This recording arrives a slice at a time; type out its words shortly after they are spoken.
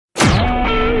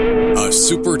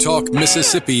SuperTalk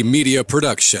Mississippi Media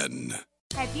production.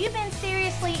 Have you been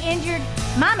seriously injured?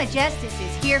 Mama Justice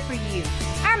is here for you.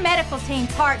 Our medical team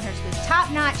partners with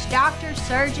top-notch doctors,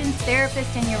 surgeons,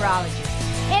 therapists, and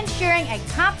urologists, ensuring a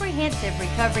comprehensive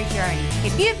recovery journey.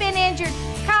 If you've been injured,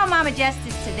 call Mama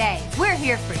Justice today. We're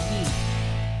here for you.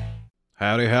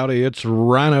 Howdy, howdy, it's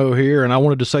Rhino here, and I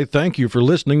wanted to say thank you for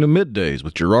listening to MidDays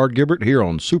with Gerard Gibert here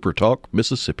on SuperTalk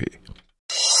Mississippi.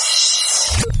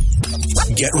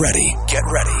 Get ready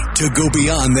to go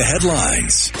beyond the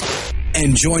headlines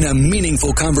and join a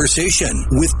meaningful conversation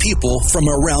with people from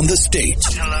around the state.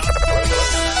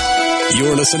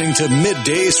 You're listening to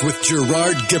MidDays with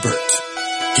Gerard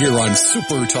Gibert here on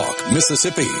SuperTalk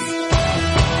Mississippi.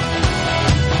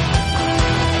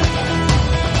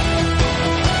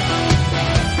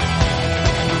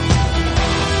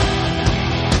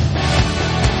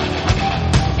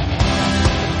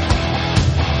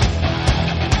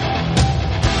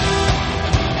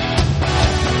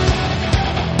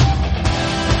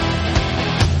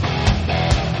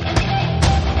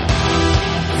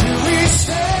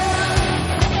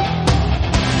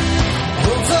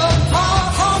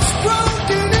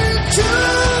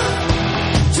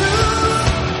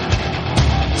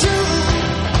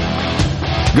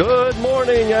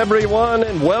 Everyone,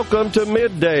 and welcome to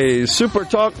MidDays,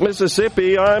 SuperTalk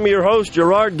Mississippi. I'm your host,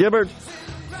 Gerard Gibert,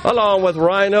 along with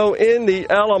Rhino in the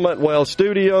Element Well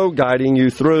studio, guiding you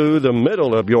through the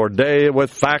middle of your day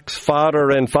with facts,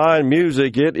 fodder, and fine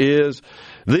music. It is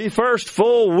the first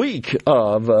full week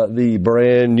of the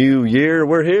brand new year.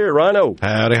 We're here, Rhino.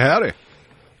 Howdy, howdy.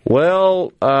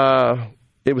 Well,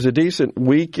 it was a decent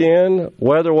weekend.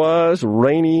 Weather was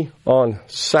rainy on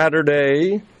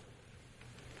Saturday.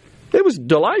 It was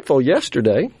delightful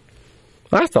yesterday,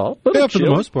 I thought. Yeah, for the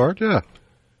most part, yeah.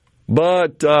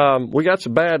 But we got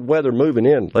some bad weather moving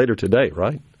in later today,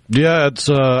 right? Yeah, it's,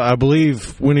 I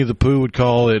believe Winnie the Pooh would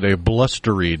call it a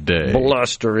blustery day.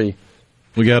 Blustery.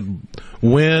 We got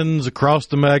winds across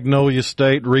the Magnolia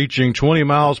State reaching 20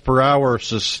 miles per hour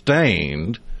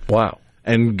sustained. Wow.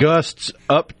 And gusts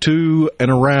up to and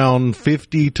around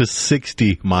 50 to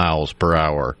 60 miles per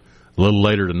hour. A little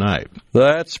later tonight.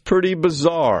 That's pretty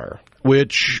bizarre.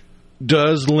 Which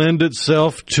does lend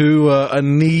itself to a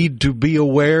need to be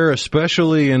aware,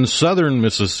 especially in southern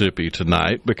Mississippi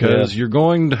tonight, because you're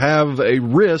going to have a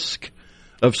risk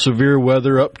of severe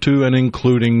weather up to and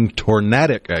including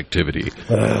tornadic activity.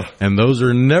 And those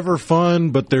are never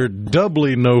fun, but they're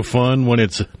doubly no fun when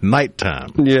it's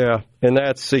nighttime. Yeah, and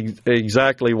that's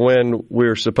exactly when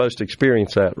we're supposed to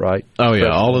experience that, right? Oh,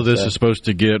 yeah, all of this is supposed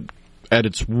to get... At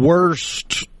its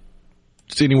worst,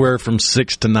 it's anywhere from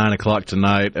 6 to 9 o'clock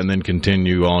tonight and then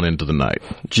continue on into the night.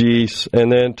 Jeez.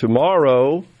 And then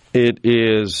tomorrow, it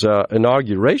is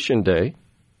Inauguration Day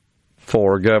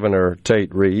for Governor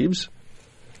Tate Reeves.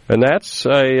 And that's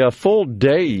a full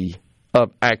day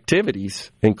of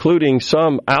activities, including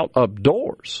some out of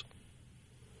doors.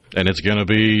 And it's going to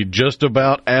be just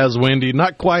about as windy,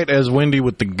 not quite as windy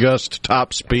with the gust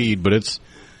top speed, but it's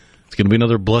going to be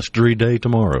another blustery day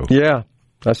tomorrow. Yeah,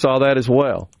 I saw that as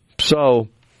well. So,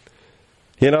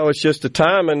 it's just the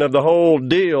timing of the whole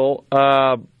deal.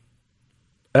 I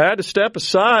had to step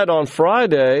aside on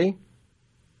Friday.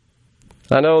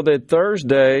 I know that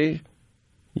Thursday,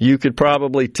 you could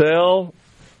probably tell,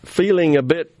 feeling a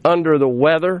bit under the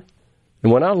weather.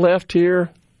 And when I left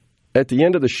here at the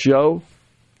end of the show,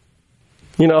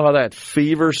 you know how that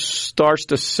fever starts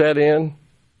to set in?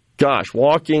 Gosh,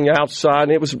 walking outside,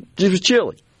 and it was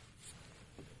chilly.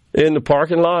 In the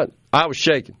parking lot, I was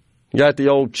shaking. Got the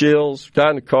old chills,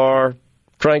 got in the car,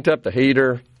 cranked up the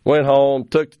heater, went home,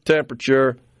 took the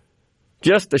temperature,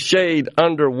 just a shade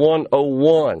under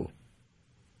 101.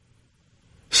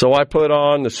 So I put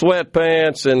on the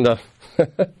sweatpants and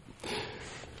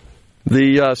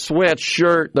the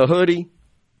sweatshirt, the hoodie,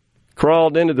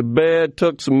 crawled into the bed,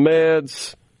 took some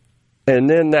meds, and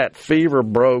then that fever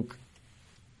broke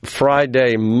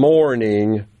Friday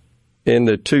morning in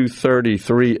the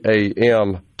 2:33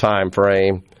 a.m. time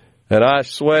frame, and I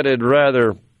sweated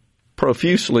rather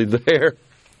profusely there,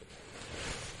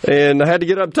 and I had to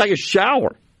get up and take a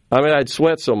shower. I mean, I'd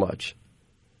sweat so much,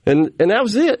 and that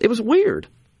was it. It was weird.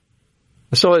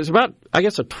 So it's about, I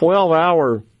guess, a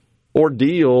 12-hour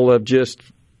ordeal of just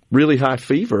really high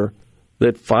fever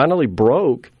that finally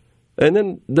broke. And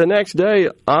then the next day,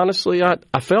 honestly,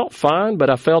 I felt fine, but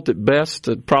I felt at best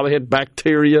it probably had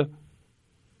bacteria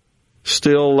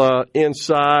still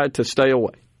inside to stay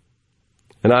away.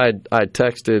 And I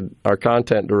texted our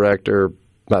content director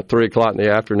about 3 o'clock in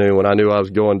the afternoon when I knew I was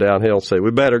going downhill and say,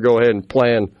 we better go ahead and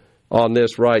plan on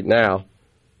this right now.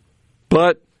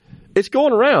 But it's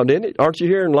going around, isn't it? Aren't you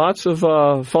hearing lots of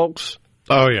folks?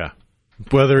 Oh, yeah.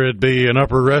 Whether it be an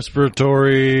upper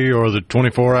respiratory or the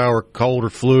 24-hour cold or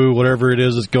flu, whatever it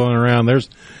is that's going around,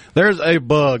 there's a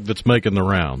bug that's making the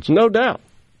rounds. No doubt.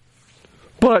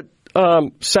 But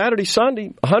Saturday,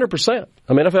 Sunday, 100%.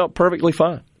 I mean, I felt perfectly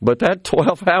fine. But that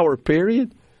 12-hour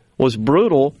period was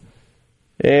brutal.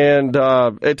 And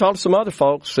I talked to some other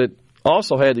folks that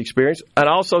also had the experience. And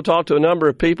I also talked to a number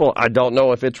of people, I don't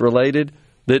know if it's related,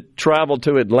 that traveled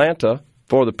to Atlanta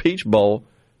for the Peach Bowl,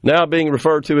 now being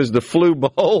referred to as the Flu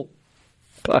Bowl,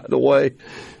 by the way,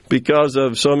 because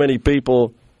of so many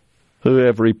people who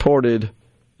have reported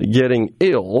getting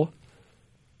ill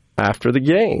after the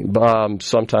game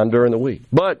sometime during the week.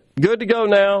 But good to go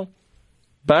now.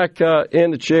 Back in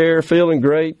the chair, feeling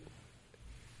great,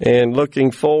 and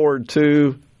looking forward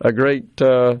to a great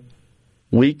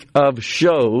week of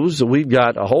shows. We've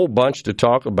got a whole bunch to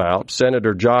talk about.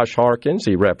 Senator Josh Harkins,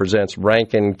 he represents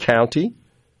Rankin County,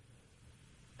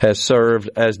 has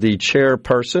served as the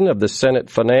chairperson of the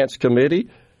Senate Finance Committee.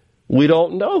 We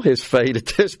don't know his fate at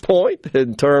this point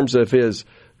in terms of his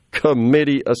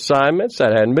committee assignments.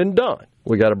 That hadn't been done.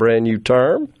 We got a brand new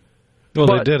term. Well,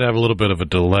 they did have a little bit of a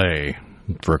delay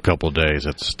for a couple of days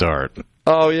at the start.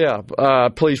 Oh, yeah.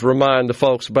 Please remind the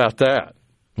folks about that.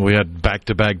 We had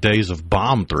back-to-back days of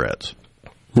bomb threats.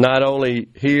 Not only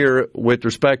here with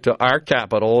respect to our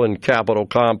capital and Capitol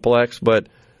complex, but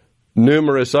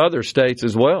numerous other states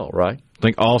as well, right? I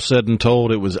think all said and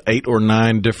told, it was 8 or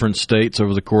 9 different states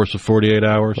over the course of 48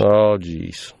 hours. Oh,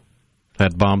 geez.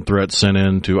 Had bomb threats sent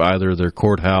in to either their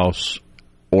courthouse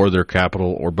or their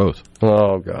capital or both.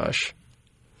 Oh, gosh.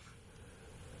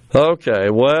 Okay,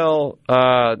 well,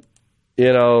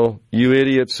 you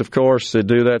idiots, of course, that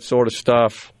do that sort of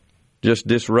stuff, just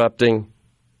disrupting,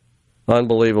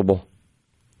 unbelievable.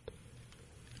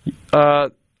 I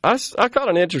caught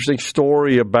an interesting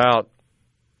story about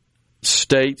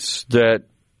states that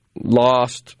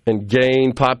lost and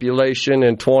gained population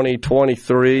in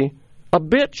 2023. A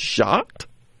bit shocked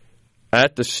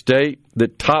at the state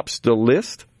that tops the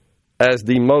list as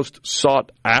the most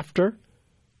sought after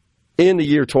in the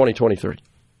year 2023.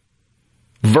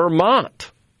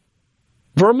 Vermont.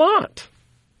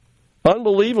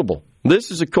 Unbelievable.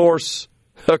 This is, of course,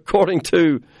 according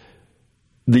to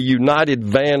the United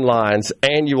Van Line's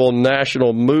annual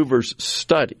National Movers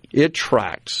Study. It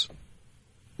tracks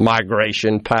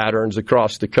migration patterns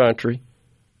across the country.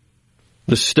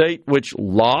 The state which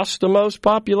lost the most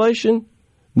population,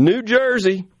 New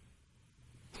Jersey.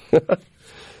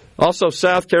 Also,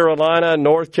 South Carolina,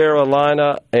 North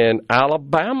Carolina, and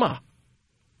Alabama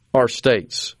are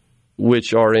states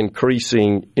which are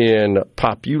increasing in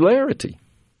popularity.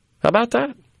 How about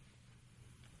that?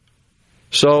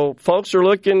 So folks are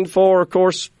looking for, of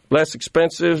course, less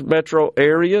expensive metro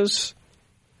areas.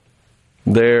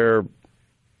 And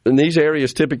these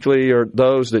areas typically are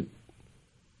those that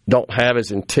don't have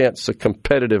as intense a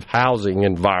competitive housing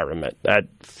environment. That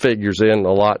figures in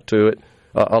a lot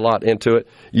into it.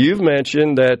 You've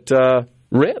mentioned that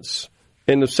rents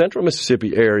in the central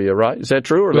Mississippi area, right? Is that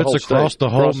true? Or the whole state? Across the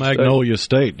whole Magnolia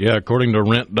State. Yeah, according to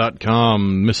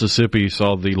rent.com, Mississippi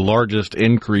saw the largest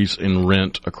increase in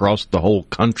rent across the whole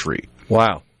country.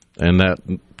 Wow. And that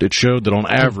it showed that on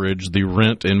average, the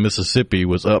rent in Mississippi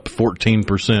was up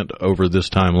 14% over this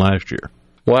time last year.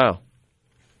 Wow.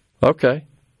 Okay.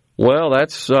 Well,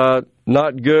 that's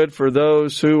not good for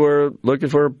those who are looking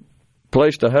for a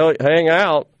place to hang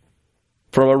out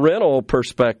from a rental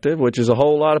perspective, which is a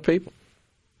whole lot of people.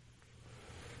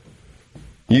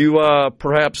 You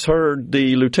perhaps heard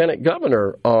the lieutenant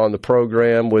governor on the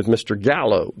program with Mr.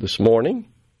 Gallo this morning,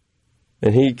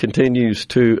 and he continues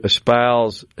to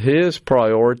espouse his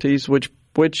priorities, which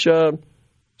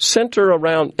center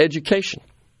around education.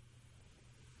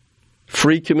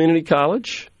 Free community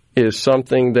college is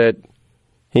something that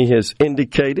he has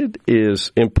indicated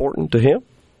is important to him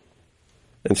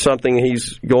and something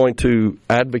he's going to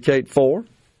advocate for.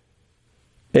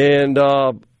 And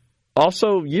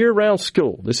also year-round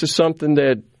school. This is something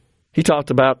that he talked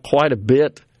about quite a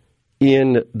bit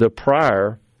in the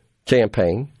prior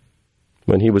campaign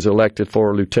when he was elected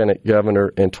for lieutenant governor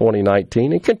in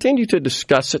 2019 and continued to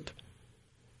discuss it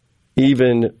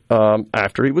even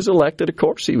after he was elected. Of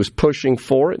course, he was pushing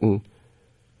for it and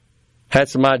had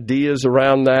some ideas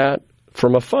around that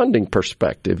from a funding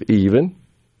perspective even.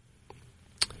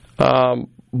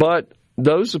 But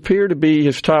those appear to be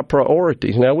his top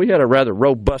priorities. Now, we had a rather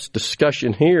robust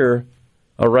discussion here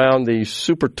around the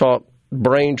SuperTalk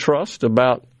Brain Trust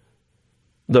about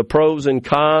the pros and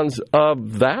cons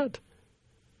of that,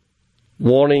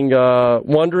 wondering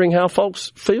how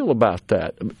folks feel about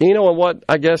that. You know, and what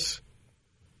I guess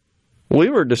we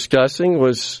were discussing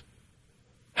was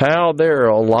how there are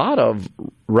a lot of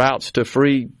routes to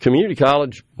free community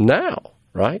college now,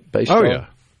 right? Yeah.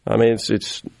 I mean,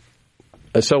 it's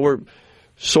so we're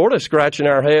sort of scratching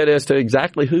our head as to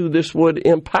exactly who this would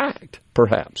impact,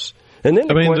 perhaps. And then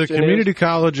the community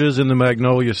colleges in the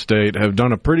Magnolia State have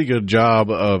done a pretty good job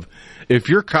of, if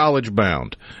you're college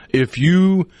bound, if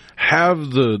you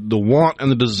have the want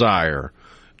and the desire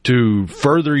to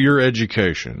further your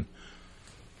education,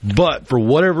 but for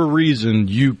whatever reason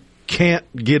you can't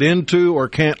get into or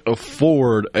can't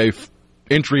afford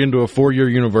entry into a 4-year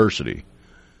university,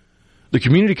 the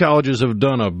community colleges have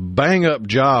done a bang-up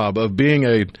job of being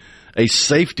a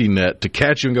safety net to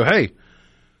catch you and go, hey,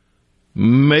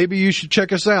 maybe you should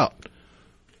check us out.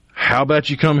 How about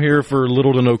you come here for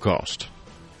little to no cost?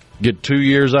 Get 2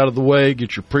 years out of the way,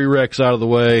 get your prereqs out of the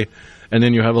way, and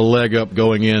then you have a leg up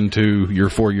going into your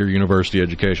 4-year university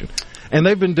education. And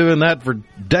they've been doing that for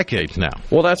decades now.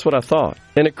 Well, that's what I thought.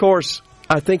 And, of course,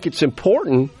 I think it's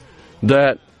important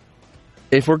that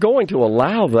if we're going to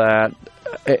allow that,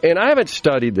 and I haven't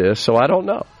studied this, so I don't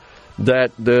know,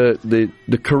 that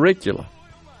the curricula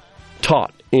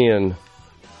taught in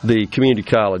the community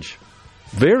college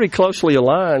very closely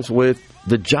aligns with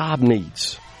the job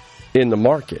needs in the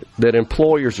market, that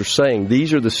employers are saying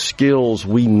these are the skills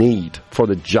we need for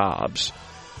the jobs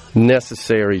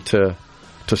necessary to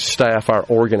staff our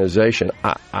organization.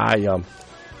 I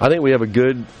think we have a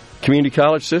good community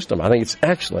college system. I think it's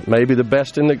excellent, maybe the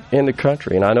best in the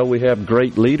country. And I know we have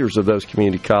great leaders of those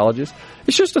community colleges.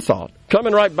 It's just a thought.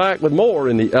 Coming right back with more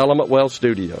in the Element Well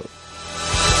studio.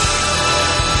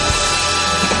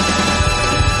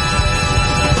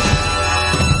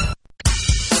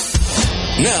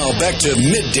 Now back to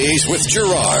Middays with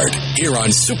Gerard here on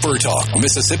SuperTalk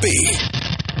Mississippi.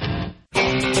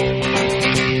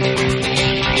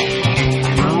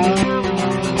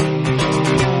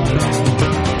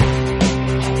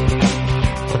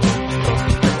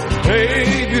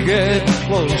 Get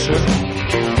closer,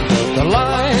 the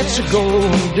lights are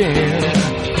going dim,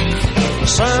 the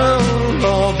sound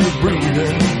of your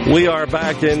breathing. We are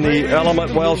back in the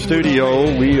Element Well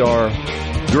studio. We are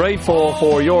grateful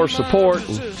for your support.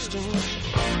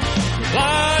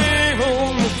 Lying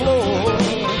on the floor.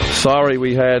 Sorry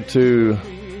we had to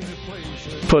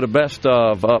put a best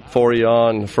of up for you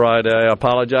on Friday. I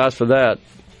apologize for that.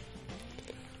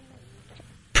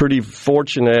 Pretty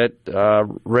fortunate.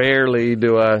 Rarely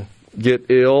do I get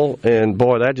ill, and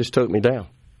boy, that just took me down.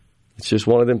 It's just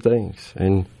one of them things,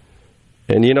 and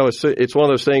you know, it's one of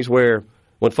those things where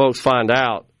when folks find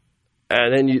out,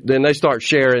 and then they start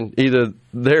sharing either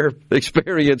their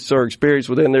experience or experience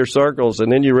within their circles,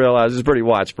 and then you realize it's a pretty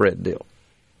widespread deal,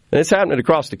 and it's happening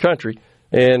across the country,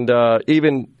 and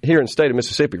even here in the state of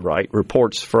Mississippi. Right,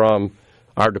 reports from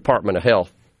our Department of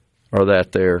Health are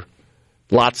that there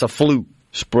lots of flu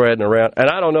spreading around. And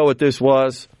I don't know what this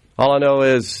was. All I know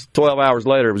is 12 hours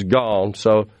later it was gone,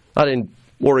 so I didn't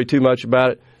worry too much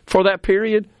about it for that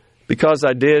period, because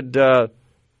I did have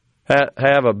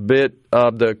a bit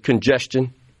of the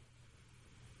congestion,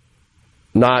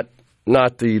 not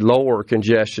the lower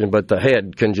congestion, but the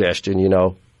head congestion, you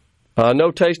know.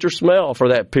 No taste or smell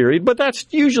for that period, but that's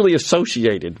usually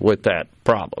associated with that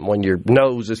problem when your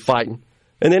nose is fighting.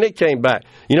 And then it came back.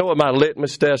 You know what my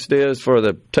litmus test is for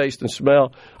the taste and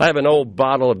smell? I have an old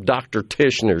bottle of Dr.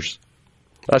 Tishner's.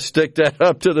 I stick that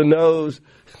up to the nose.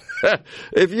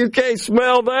 If you can't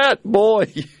smell that,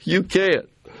 boy, you can't.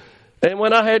 And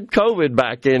when I had COVID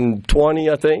back in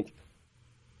 20, I think,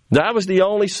 that was the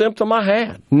only symptom I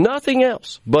had. Nothing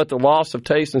else but the loss of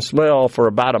taste and smell for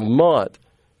about a month.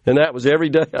 And that was every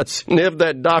day I sniffed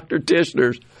that Dr.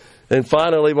 Tishner's. And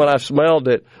finally, when I smelled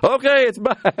it, okay, it's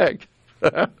back.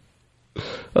 I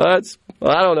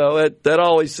don't know. That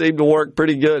always seemed to work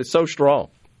pretty good. It's so strong.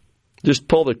 Just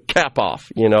pull the cap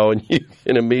off, you know, and you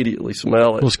can immediately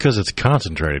smell it. Well, it's because it's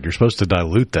concentrated. You're supposed to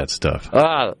dilute that stuff.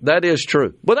 That is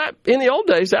true. Well, that in the old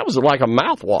days, that was like a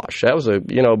mouthwash. That was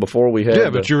before we had. Yeah,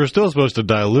 but you were still supposed to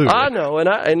dilute it. I know,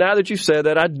 and now that you said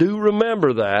that, I do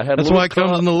remember that. That's why it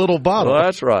comes in the little bottle. Well,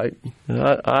 that's right.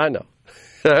 I know.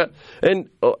 And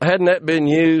hadn't that been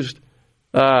used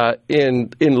in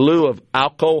lieu of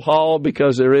alcohol,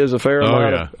 because there is a fair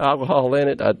amount of alcohol in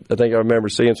it? I think I remember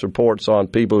seeing some reports on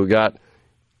people who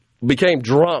became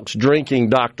drunks drinking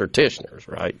Dr. Tishner's,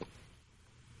 right?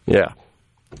 Yeah.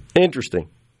 Interesting.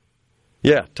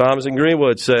 Yeah, Thomas in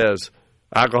Greenwood says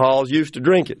alcohol is used to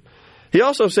drink it. He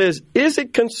also says, is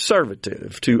it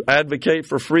conservative to advocate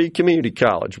for free community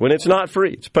college when it's not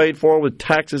free? It's paid for with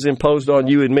taxes imposed on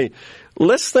you and me.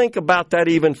 Let's think about that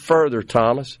even further,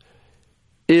 Thomas.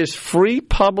 Is free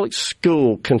public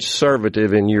school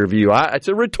conservative in your view? It's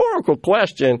a rhetorical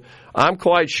question. I'm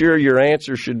quite sure your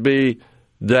answer should be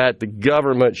that the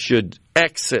government should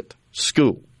exit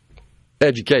school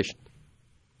education.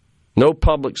 No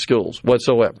public schools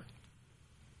whatsoever.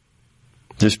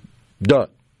 Just done.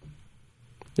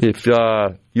 If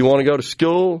you want to go to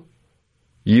school,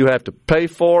 you have to pay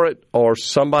for it, or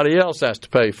somebody else has to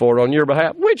pay for it on your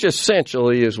behalf, which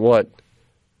essentially is what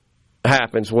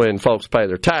happens when folks pay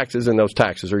their taxes, and those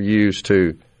taxes are used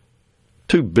to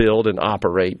build and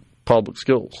operate public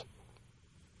schools.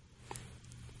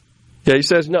 Yeah, he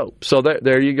says no. So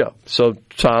there you go. So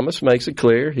Thomas makes it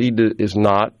clear he is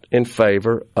not in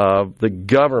favor of the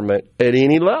government at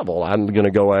any level. I'm going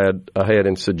to go ahead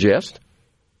and suggest,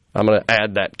 I'm going to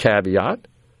add that caveat,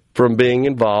 from being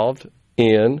involved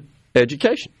in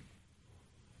education.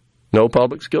 No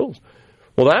public schools.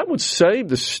 Well, that would save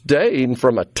the state,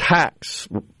 from a tax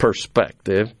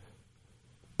perspective,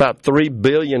 about $3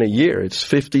 billion a year. It's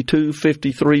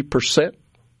 53%.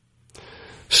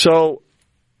 So,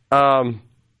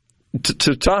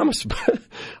 to Thomas,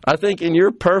 I think in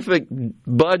your perfect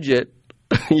budget,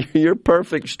 your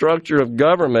perfect structure of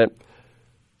government,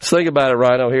 let's think about it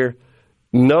right over here.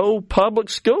 No public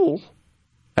school,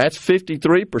 that's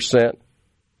 53%.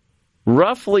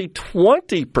 Roughly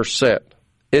 20%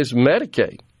 is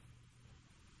Medicaid,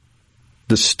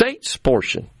 the state's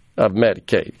portion of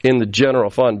Medicaid in the general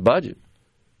fund budget.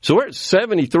 So we're at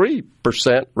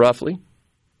 73% roughly.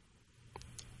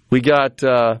 We got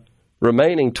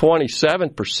remaining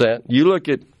 27%. You look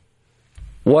at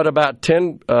what about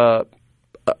a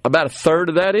third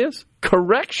of that is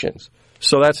corrections.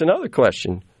 So that's another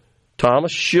question,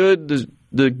 Thomas. Should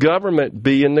the government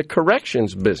be in the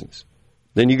corrections business?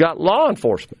 Then you got law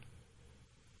enforcement.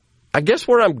 I guess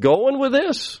where I'm going with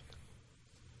this,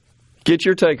 get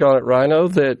your take on it, Rhino,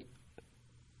 that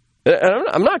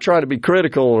I'm not trying to be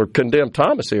critical or condemn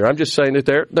Thomas here. I'm just saying that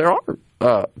there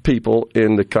are people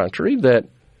in the country that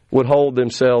would hold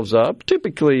themselves up,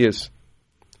 typically as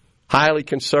highly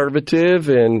conservative,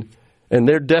 and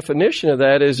their definition of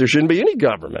that is there shouldn't be any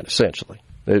government, essentially.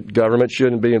 That government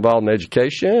shouldn't be involved in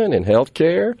education and health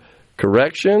care,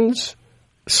 corrections.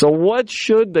 So what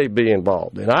should they be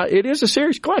involved in? It is a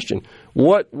serious question.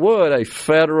 What would a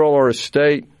federal or a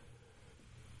state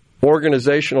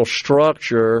organizational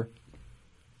structure,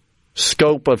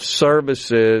 scope of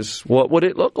services, what would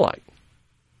it look like?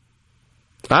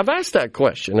 I've asked that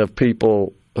question of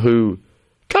people who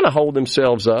kind of hold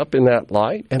themselves up in that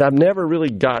light, and I've never really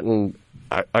gotten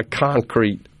a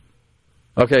concrete,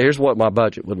 okay, here's what my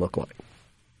budget would look like.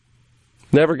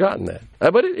 Never gotten that.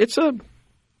 But it's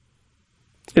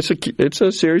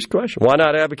a serious question. Why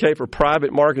not advocate for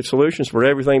private market solutions for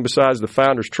everything besides the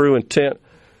founder's true intent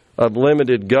of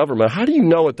limited government? How do you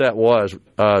know what that was,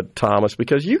 Thomas?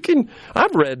 Because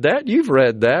I've read that. You've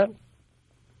read that.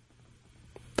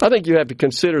 I think you have to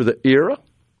consider the era,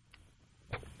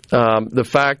 the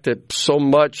fact that so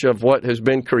much of what has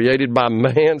been created by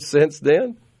man since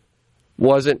then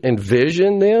wasn't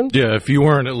envisioned then. Yeah, if you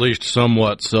weren't at least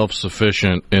somewhat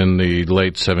self-sufficient in the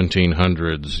late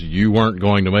 1700s, you weren't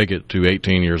going to make it to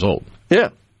 18 years old. Yeah.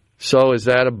 So is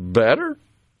that a better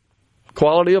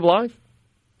quality of life?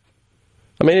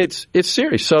 I mean, it's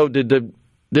serious. So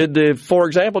for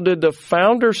example, did the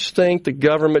founders think the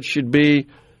government should be,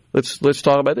 let's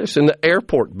talk about this, in the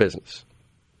airport business?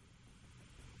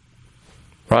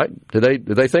 Right? Did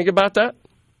they think about that?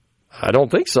 I don't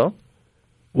think so.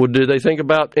 Well, did they think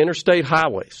about interstate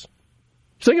highways?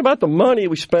 Think about the money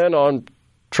we spend on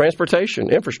transportation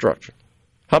infrastructure.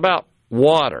 How about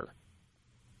water?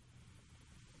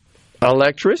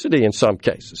 Electricity in some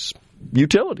cases.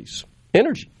 Utilities.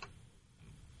 Energy.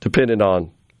 Depending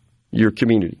on your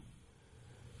community.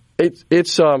 It's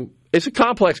a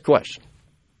complex question.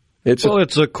 It's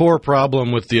a core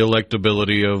problem with the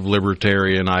electability of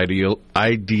libertarian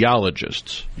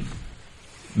ideologists.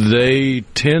 They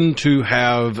tend to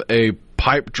have a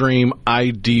pipe dream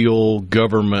ideal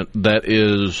government that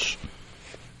is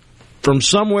from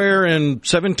somewhere in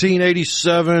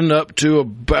 1787 up to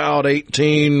about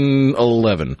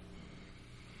 1811.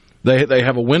 They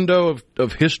have a window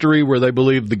of history where they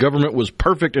believe the government was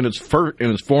perfect in its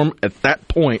form at that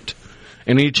point,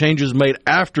 and any changes made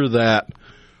after that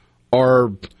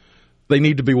they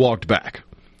need to be walked back.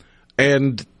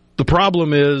 And the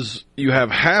problem is you have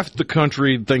half the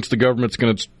country thinks the government's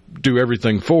going to do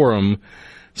everything for them,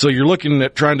 so you're looking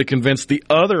at trying to convince the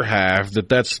other half that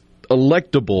that's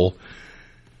electable,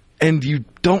 and you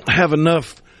don't have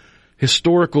enough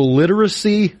historical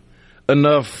literacy,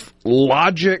 enough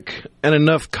logic, and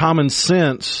enough common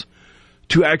sense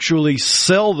to actually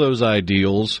sell those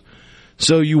ideals.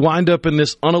 So you wind up in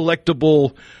this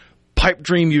unelectable pipe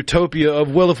dream utopia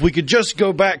of, well, if we could just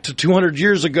go back to 200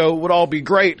 years ago, it would all be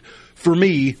great for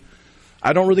me.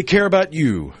 I don't really care about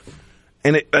you.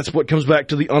 And that's what comes back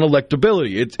to the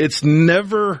unelectability. It's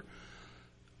never,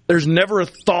 there's never a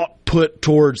thought put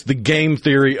towards the game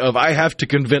theory of I have to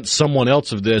convince someone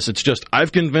else of this. It's just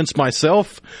I've convinced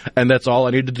myself, and that's all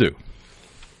I need to do.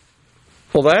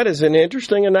 Well, that is an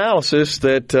interesting analysis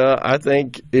that I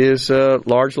think is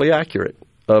largely accurate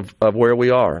of where we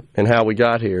are and how we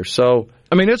got here. So,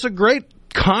 I mean, it's a great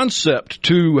concept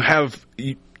to have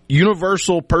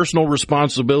universal personal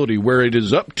responsibility where it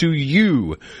is up to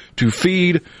you to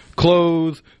feed,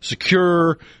 clothe,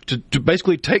 secure, to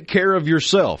basically take care of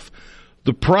yourself.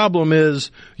 The problem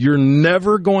is you're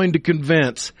never going to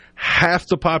convince half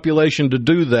the population to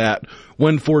do that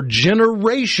when for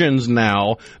generations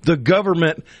now the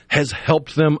government has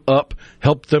helped them up,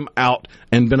 helped them out,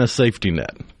 and been a safety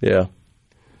net. Yeah.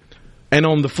 And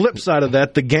on the flip side of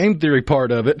that, the game theory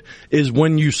part of it is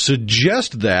when you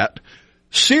suggest that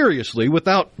seriously,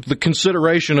 without the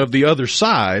consideration of the other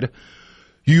side,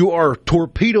 you are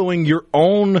torpedoing your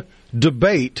own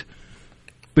debate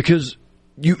because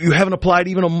you haven't applied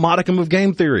even a modicum of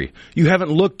game theory. You haven't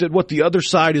looked at what the other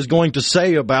side is going to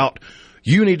say about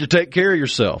you need to take care of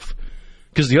yourself.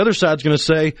 Because the other side's going to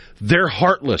say they're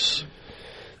heartless.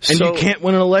 And you can't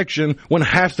win an election when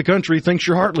half the country thinks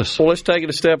you're heartless. Well, let's take it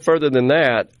a step further than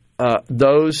that.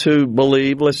 Those who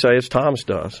believe, let's say as Thomas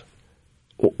does,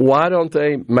 why don't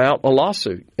they mount a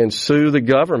lawsuit and sue the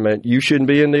government? You shouldn't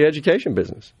be in the education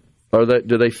business. Or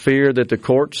do they fear that the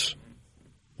courts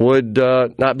would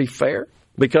not be fair?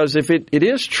 Because if it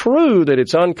is true that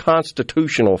it's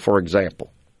unconstitutional, for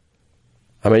example,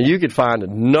 I mean, you could find a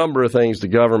number of things the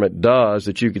government does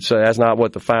that you could say that's not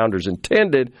what the founders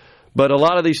intended, but a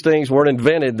lot of these things weren't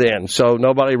invented then, so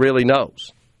nobody really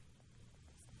knows.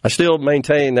 I still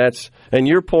maintain and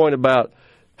your point about,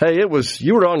 hey,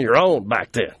 you were on your own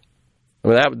back then. I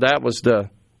mean, that was the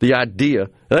idea.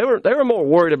 They were more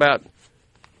worried about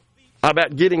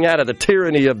getting out of the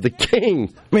tyranny of the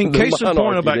king. I mean, case in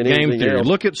point about game theory,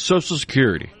 look at Social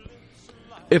Security.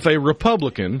 If a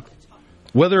Republican,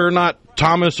 whether or not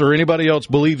Thomas or anybody else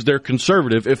believes they're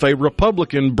conservative, if a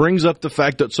Republican brings up the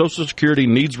fact that Social Security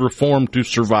needs reform to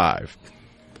survive,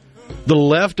 the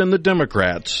left and the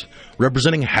Democrats,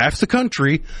 representing half the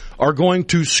country, are going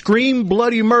to scream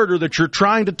bloody murder that you're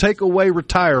trying to take away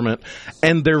retirement,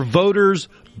 and their voters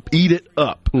eat it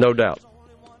up. No doubt.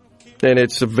 And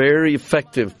it's a very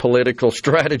effective political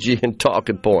strategy and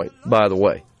talking point, by the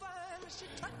way.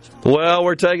 Well,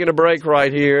 we're taking a break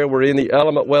right here. We're in the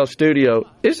Element Wealth studio.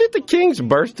 Is it the King's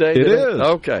birthday today? It is.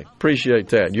 Okay, appreciate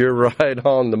that. You're right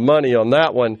on the money on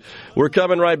that one. We're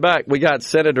coming right back. We got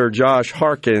Senator Josh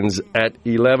Harkins at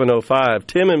 11:05.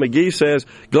 Tim and McGee says,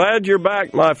 glad you're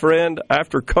back, my friend.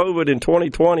 After COVID in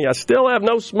 2020, I still have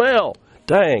no smell.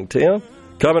 Dang, Tim.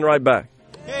 Coming right back.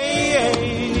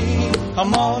 Hey,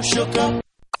 I'm all shook up.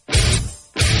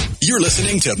 You're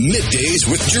listening to Middays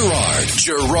with Gerard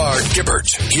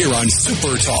Gibert, here on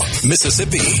SuperTalk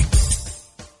Mississippi.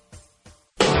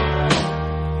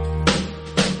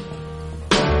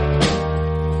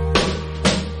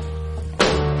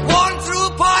 Walking through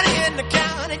a party in the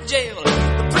county jail.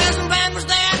 The prison band was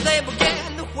there and they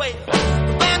began to wail.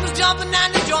 The band was jumping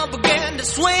and the joint began to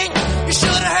swing. You should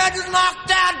have heard this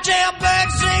knocked out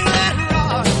jailbird sing, let it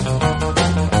rock.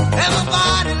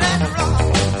 Everybody let it rock.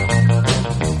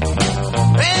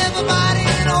 Everybody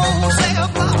in old cell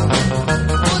block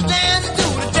was dancing to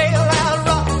the jailhouse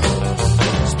rock.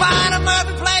 Spider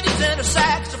Murphy played his tenor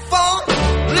saxophone.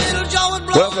 Little Joe was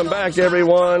blowing. Welcome back,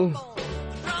 everyone.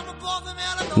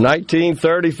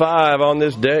 1935 on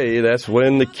this day, that's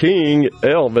when the King,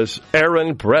 Elvis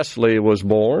Aaron Presley, was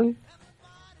born.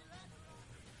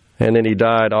 And then he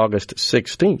died August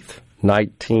 16th,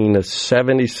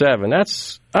 1977. I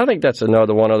think that's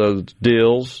another one of those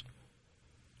deals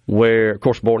where, of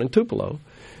course, born in Tupelo,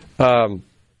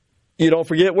 you don't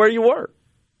forget where you were.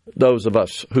 Those of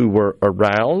us who were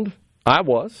around, I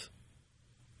was.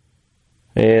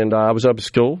 And I was up at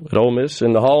school at Ole Miss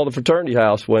in the hall of the fraternity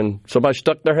house when somebody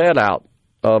stuck their head out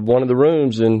of one of the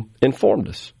rooms and informed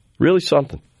us. Really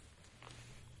something.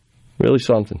 Really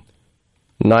something.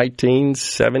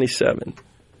 1977.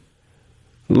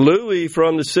 Louis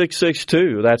from the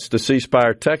 662, that's the C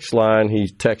Spire text line he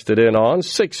texted in on,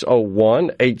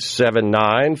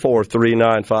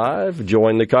 601-879-4395.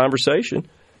 Join the conversation.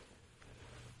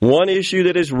 One issue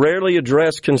that is rarely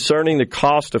addressed concerning the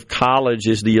cost of college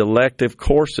is the elective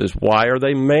courses. Why are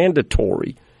they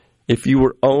mandatory? if you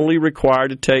were only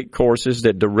required to take courses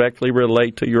that directly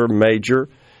relate to your major,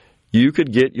 you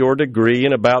could get your degree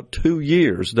in about 2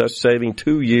 years, thus saving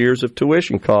 2 years of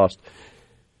tuition cost.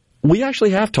 We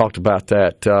actually have talked about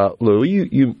that, Lou.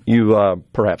 You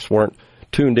perhaps weren't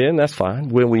tuned in. That's fine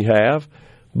when we have.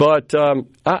 But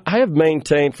I have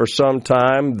maintained for some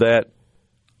time that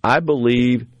I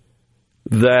believe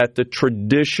that the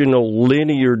traditional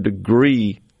linear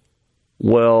degree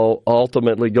will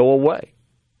ultimately go away.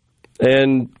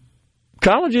 And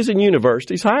colleges and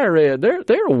universities, higher ed,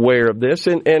 they're aware of this.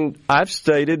 And I've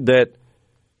stated that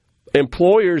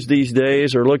employers these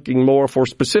days are looking more for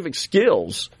specific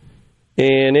skills.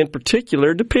 And in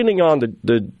particular, depending on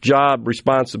the job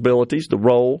responsibilities, the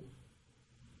role,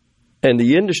 and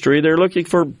the industry, they're looking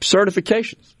for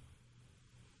certifications.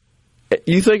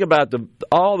 You think about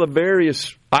all the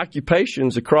various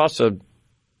occupations across a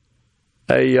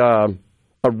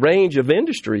range of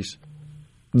industries.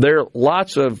 There are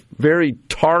lots of very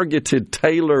targeted,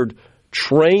 tailored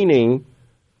training,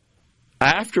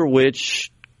 after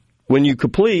which, when you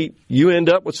complete, you end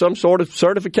up with some sort of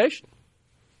certification.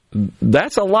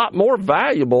 That's a lot more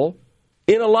valuable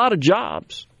in a lot of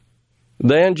jobs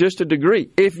than just a degree.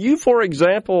 If you, for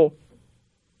example,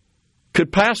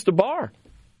 could pass the bar,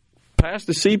 pass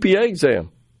the CPA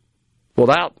exam,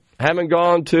 without having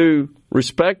gone to,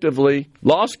 respectively,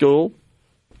 law school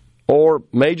or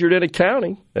majored in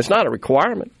accounting, it's not a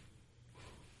requirement,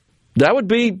 that would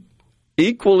be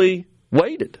equally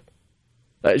weighted.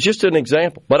 It's just an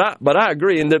example. But I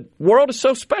agree, and the world is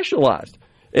so specialized.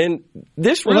 And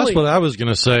this really... Well, that's what I was going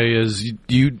to say, is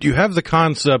you have the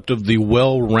concept of the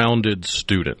well-rounded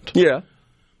student. Yeah.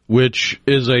 Which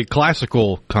is a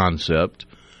classical concept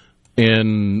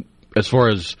in as far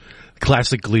as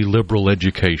classically liberal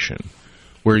education,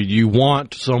 where you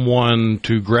want someone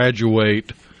to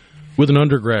graduate with an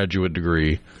undergraduate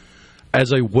degree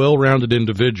as a well-rounded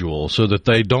individual so that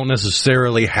they don't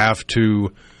necessarily have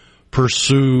to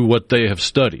pursue what they have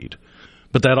studied.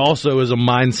 But that also is a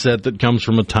mindset that comes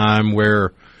from a time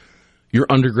where your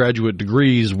undergraduate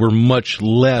degrees were much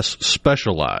less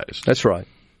specialized. That's right.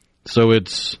 So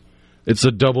it's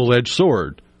a double-edged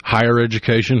sword. Higher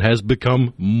education has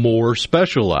become more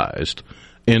specialized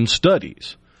in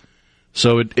studies.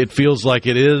 So it feels like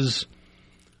it is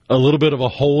a little bit of a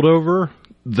holdover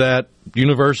that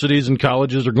universities and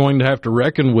colleges are going to have to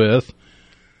reckon with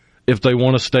if they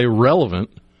want to stay relevant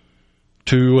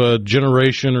to a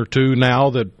generation or two now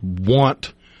that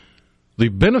want the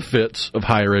benefits of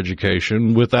higher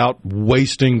education without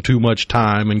wasting too much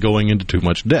time and going into too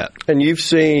much debt. And you've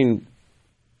seen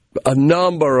a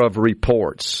number of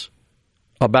reports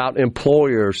about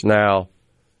employers now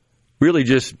really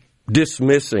just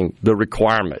dismissing the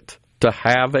requirement to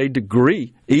have a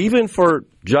degree, even for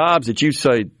jobs that you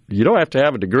say you don't have to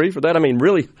have a degree for that. I mean,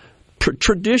 really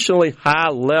traditionally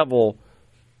high-level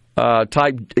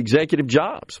type executive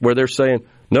jobs where they're saying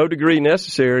no degree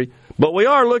necessary, but we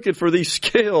are looking for these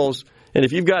skills, and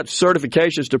if you've got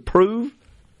certifications to prove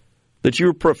that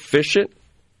you're proficient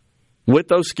with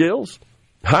those skills,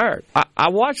 hired. I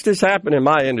watched this happen in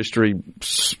my industry,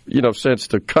 since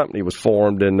the company was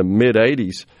formed in the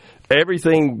mid-'80s.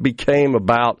 Everything became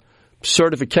about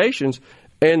certifications,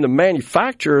 and the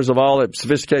manufacturers of all that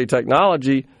sophisticated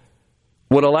technology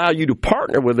would allow you to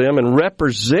partner with them and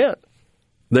represent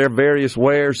their various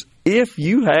wares if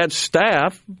you had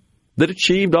staff that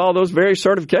achieved all those various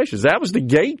certifications. That was the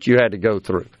gate you had to go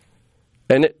through.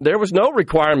 And there was no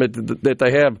requirement that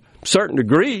they have certain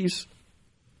degrees.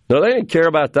 No, they didn't care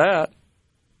about that.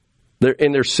 They're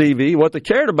in their CV. What they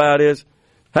cared about is,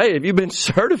 hey, have you been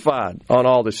certified on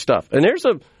all this stuff? And there's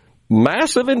a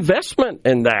massive investment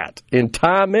in that, in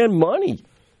time and money.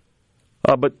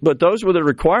 But those were the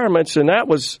requirements, and that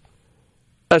was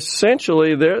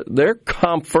essentially their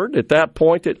comfort at that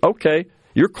point that, okay,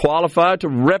 you're qualified to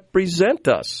represent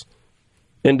us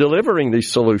in delivering these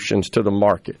solutions to the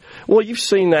market. Well, you've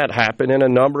seen that happen in a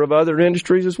number of other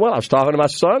industries as well. I was talking to my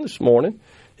son this morning.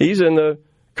 He's in the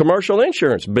commercial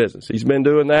insurance business. He's been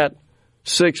doing that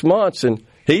 6 months, and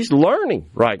he's learning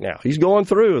right now. He's going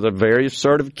through the various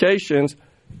certifications,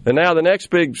 and now the next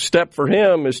big step for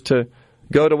him is to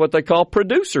go to what they call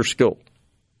producer school.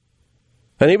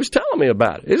 And he was telling me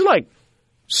about it. It's like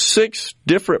 6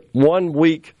 different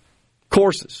one-week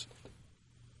courses.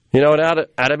 And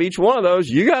out of each one of those,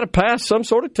 you got to pass some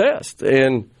sort of test.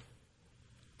 And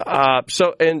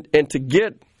and to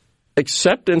get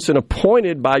acceptance and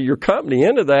appointed by your company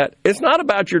into that, it's not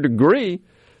about your degree.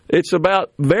 It's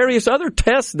about various other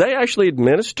tests they actually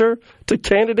administer to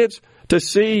candidates to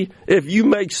see if you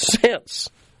make sense.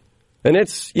 And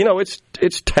it's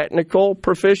technical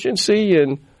proficiency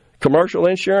and commercial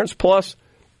insurance, plus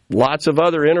lots of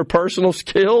other interpersonal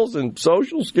skills and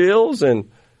social skills, and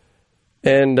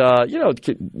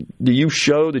do you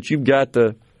show that you've got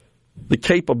the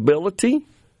capability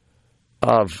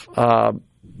of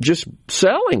just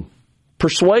selling,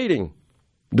 persuading,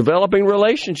 developing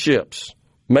relationships,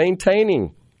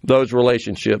 maintaining those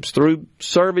relationships through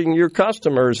serving your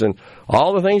customers and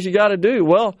all the things you got to do?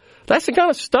 Well, that's the kind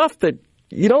of stuff that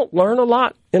you don't learn a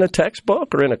lot in a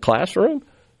textbook or in a classroom.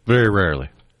 Very rarely.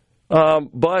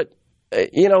 But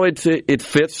it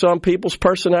fits some people's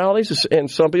personalities and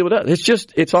some people don't.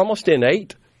 It's almost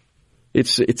innate.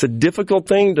 It's a difficult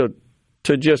thing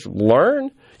to just learn.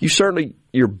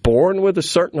 You're born with a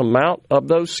certain amount of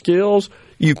those skills.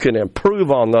 You can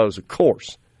improve on those, of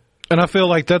course. And I feel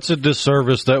like that's a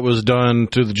disservice that was done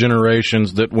to the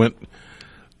generations that went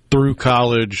through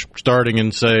college, starting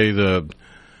in, say, the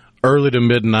early to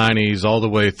mid-'90s all the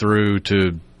way through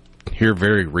to here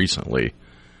very recently,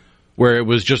 where it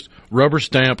was just rubber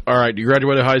stamp, all right, you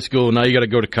graduated high school, now you got to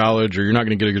go to college or you're not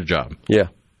going to get a good job. Yeah.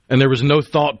 And there was no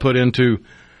thought put into,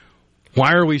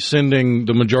 why are we sending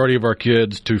the majority of our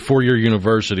kids to four-year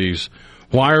universities?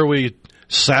 Why are we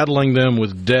saddling them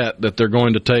with debt that they're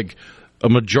going to take a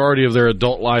majority of their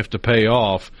adult life to pay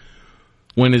off?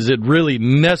 When is it really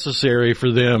necessary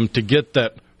for them to get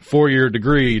that four-year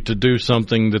degree to do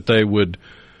something that they would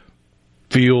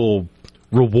feel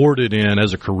rewarded in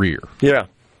as a career? Yeah.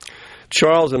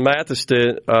 Charles in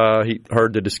Matheson, he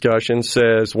heard the discussion,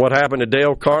 says, what happened to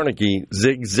Dale Carnegie,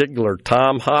 Zig Ziglar,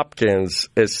 Tom Hopkins,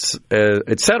 et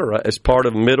cetera, as part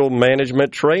of middle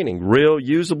management training, real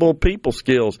usable people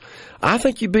skills? I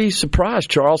think you'd be surprised,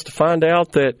 Charles, to find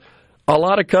out that a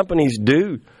lot of companies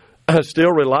do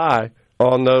still rely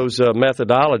on those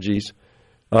methodologies.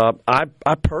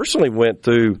 I personally went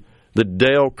through the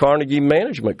Dale Carnegie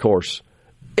management course.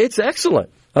 It's excellent.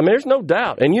 I mean, there's no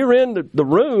doubt. And you're in the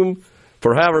room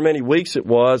for however many weeks it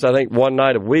was, I think one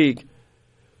night a week,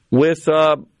 with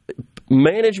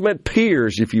management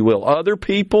peers, if you will, other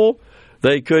people.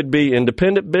 They could be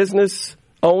independent business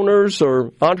owners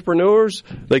or entrepreneurs.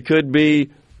 They could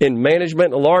be in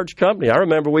management in a large company. I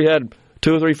remember we had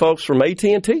 2 or 3 folks from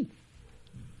AT&T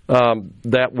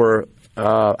that were,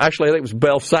 actually I think it was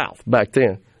Bell South back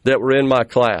then, that were in my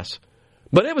class.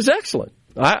 But it was excellent.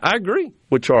 I agree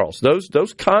with Charles.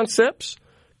 Those concepts,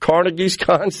 Carnegie's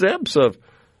concepts of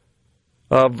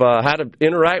how to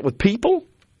interact with people,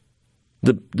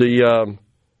 the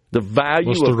value.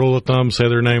 What's the rule of thumb? Say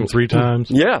their name 3 times.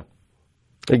 Yeah,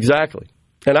 exactly.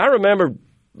 And I remember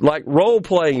like role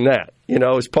playing that,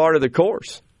 as part of the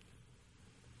course.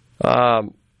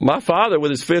 My father,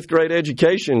 with his 5th grade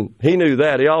education, he knew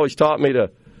that. He always taught me to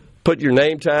put your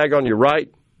name tag on your right,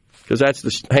 because that's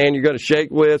the hand you're going to shake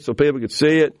with so people could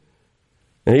see it.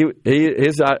 And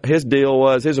his deal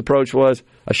was, his approach was,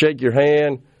 I shake your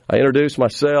hand, I introduce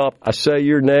myself, I say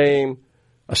your name,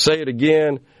 I say it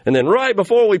again, and then right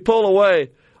before we pull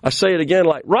away, I say it again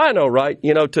like Rhino, right?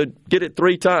 To get it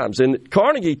 3 times. And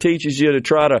Carnegie teaches you to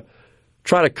try to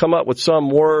come up with some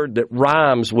word that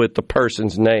rhymes with the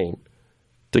person's name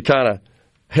to kind of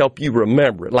help you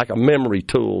remember it, like a memory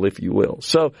tool, if you will.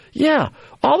 So, yeah,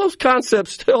 all those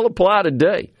concepts still apply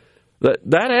today.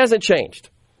 That hasn't changed.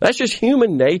 That's just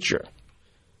human nature.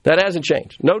 That hasn't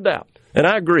changed, no doubt. And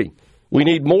I agree. We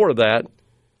need more of that.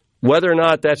 Whether or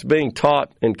not that's being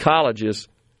taught in colleges,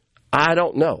 I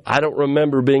don't know. I don't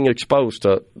remember being exposed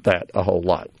to that a whole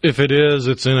lot. If it is,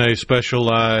 it's in a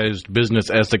specialized business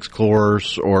ethics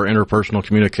course or interpersonal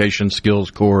communication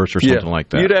skills course or something like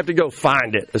that. You'd have to go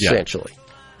find it, essentially. Yeah.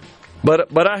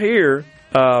 But I hear,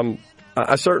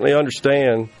 I certainly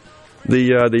understand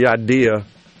the idea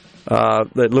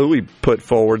that Louis put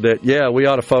forward that, we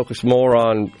ought to focus more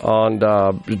on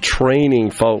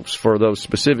training folks for those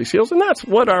specific skills. And that's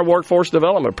what our workforce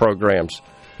development programs,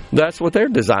 that's what they're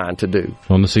designed to do.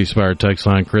 On the C-Spire text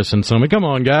line, Chris and Summit. Come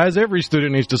on, guys. Every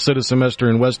student needs to sit a semester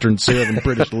in Western Civ and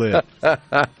British Lit.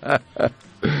 I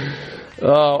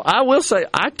will say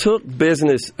I took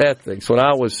business ethics when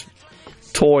I was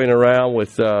toying around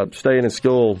with staying in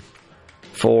school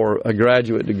for a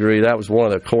graduate degree. That was one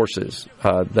of the courses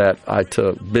that I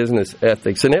took, business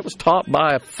ethics. And it was taught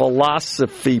by a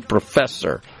philosophy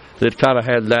professor that kind of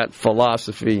had that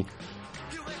philosophy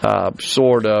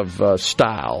sort of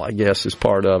style, I guess, is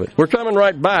part of it. We're coming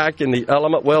right back in the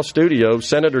Element Well studio.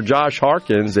 Senator Josh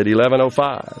Harkins at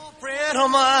 11:05.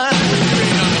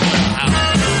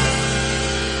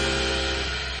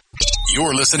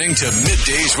 You're listening to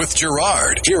Middays with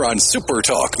Gerard here on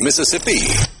SuperTalk Mississippi.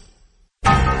 Hey,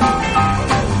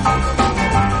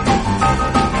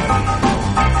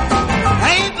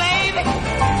 baby,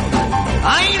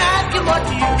 I ain't asking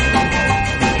what you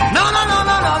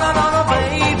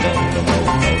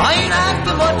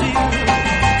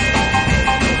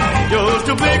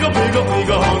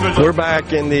We're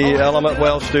back in the Element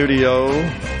Well studio.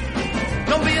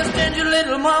 Don't be a stingy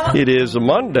little mama. It is a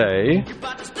Monday. You're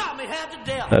about to stop me half to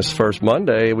death. That's the first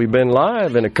Monday. We've been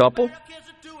live in a couple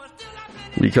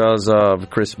because of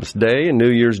Christmas Day and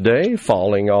New Year's Day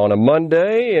falling on a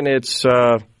Monday, and it's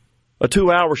a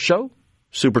 2-hour show.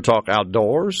 SuperTalk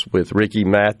Outdoors with Ricky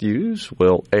Matthews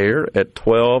will air at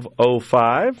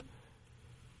 12:05.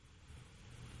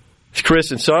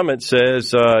 Chris in Summit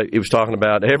says he was talking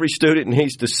about every student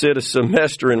needs to sit a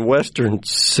semester in Western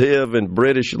Civ and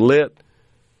British Lit.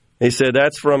 He said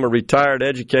that's from a retired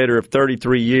educator of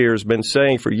 33 years, been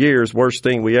saying for years, worst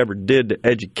thing we ever did to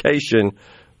education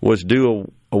was do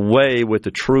away with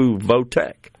the true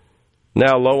VOTEC.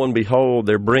 Now, lo and behold,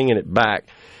 they're bringing it back.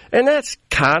 And that's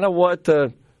kind of what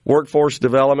the workforce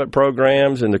development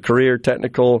programs and the career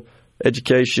technical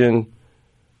education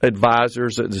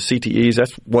advisors, the CTEs,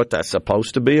 that's what that's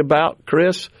supposed to be about,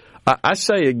 Chris. I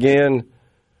say again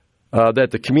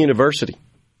that the communiversity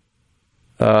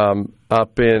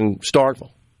up in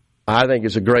Starkville, I think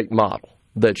is a great model.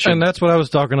 And that's what I was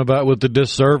talking about with the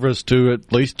disservice to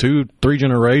at least 2-3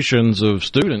 generations of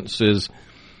students is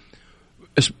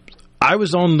I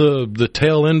was on the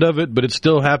tail end of it, but it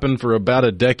still happened for about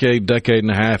a decade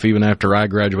and a half, even after I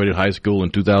graduated high school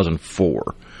in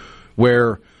 2004,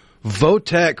 where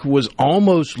VOTEC was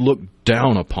almost looked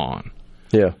down upon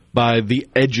by the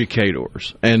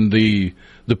educators and the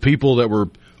people that were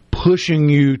pushing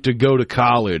you to go to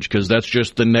college because that's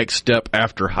just the next step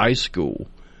after high school.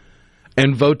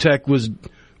 And VOTEC was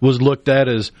looked at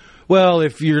as, well,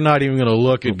 if you're not even going to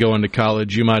look at going to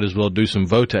college, you might as well do some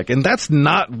VOTEC. And that's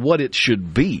not what it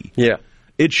should be. Yeah.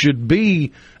 It should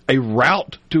be a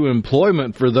route to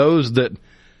employment for those that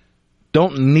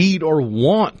don't need or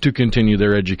want to continue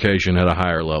their education at a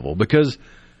higher level, because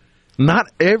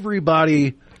not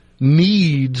everybody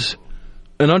needs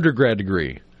an undergrad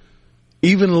degree.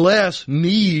 Even less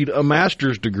need a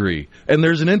master's degree. And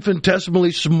there's an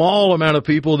infinitesimally small amount of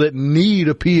people that need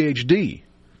a PhD.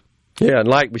 Yeah, and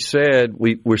like we said,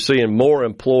 we're seeing more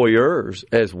employers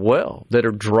as well that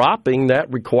are dropping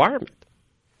that requirement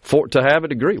to have a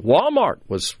degree. Walmart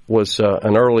was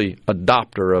an early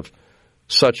adopter of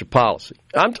such a policy.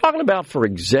 I'm talking about for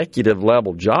executive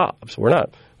level jobs. We're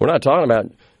not talking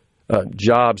about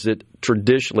jobs that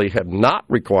traditionally have not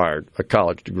required a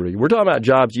college degree. We're talking about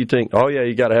jobs you think, oh yeah,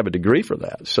 you got to have a degree for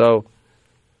that. So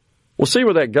we'll see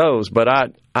where that goes. But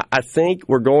I think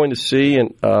we're going to see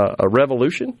a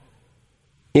revolution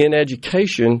in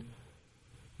education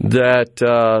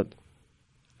that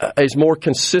is more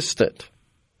consistent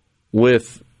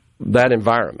with that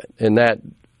environment and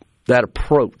that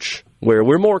approach, where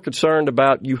we're more concerned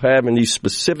about you having these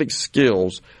specific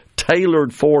skills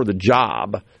tailored for the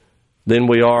job than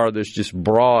we are this just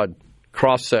broad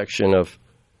cross-section of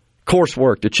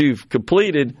coursework that you've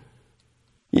completed.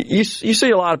 You see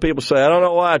a lot of people say, I don't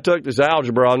know why I took this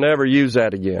algebra, I'll never use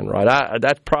that again, right?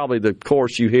 That's probably the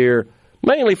course you hear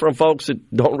mainly from folks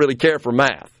that don't really care for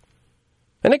math.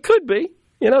 And it could be,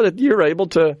 that you're able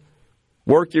to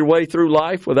work your way through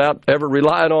life without ever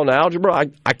relying on algebra.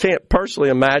 I can't personally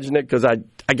imagine it because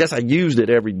I guess I used it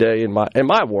every day in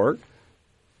my work.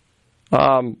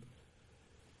 I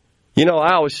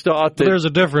always thought that there's a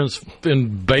difference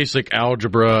in basic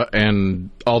algebra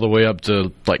and all the way up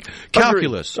to like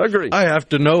calculus. Agree. I have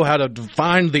to know how to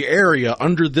find the area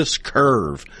under this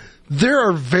curve. There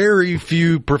are very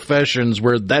few professions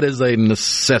where that is a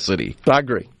necessity. I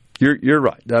agree. You're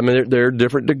right. I mean, there are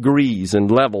different degrees and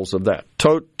levels of that.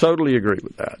 Totally agree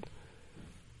with that.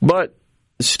 But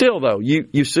still, though,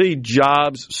 you see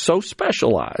jobs so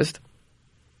specialized,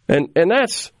 and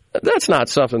that's not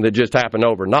something that just happened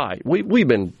overnight. We've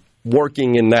been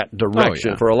working in that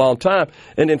direction for a long time.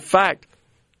 And in fact,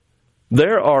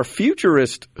 there are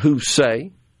futurists who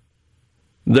say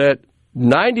that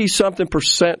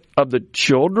 90-something% of the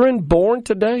children born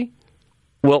today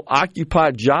will occupy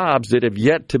jobs that have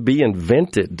yet to be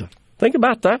invented. Think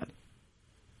about that.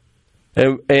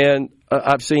 And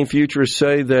I've seen futurists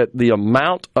say that the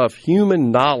amount of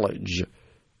human knowledge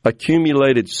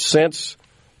accumulated since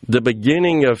the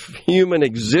beginning of human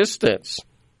existence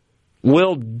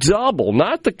will double,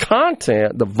 not the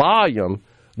content, the volume,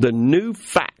 the new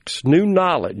facts, new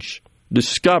knowledge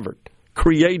discovered,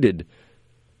 created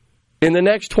in the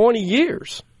next 20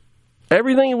 years.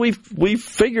 Everything we've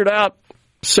figured out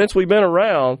since we've been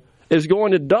around is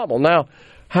going to double. Now,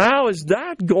 how is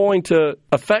that going to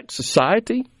affect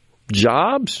society,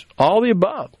 jobs, all the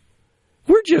above?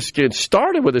 We're just getting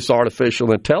started with this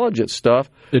artificial intelligence stuff.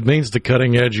 It means the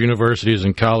cutting-edge universities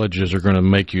and colleges are going to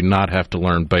make you not have to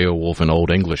learn Beowulf and Old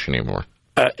English anymore.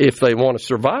 If they want to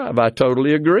survive, I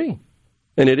totally agree.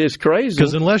 And it is crazy.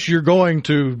 Because unless you're going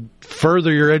to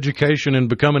further your education and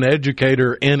become an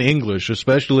educator in English,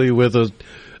 especially with a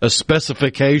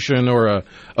specification or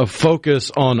a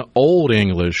focus on Old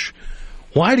English,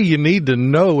 why do you need to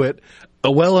know it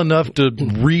well enough to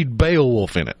read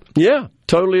Beowulf in it? Yeah,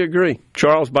 totally agree.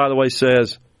 Charles, by the way,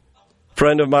 says,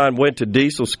 friend of mine went to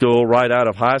diesel school right out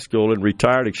of high school and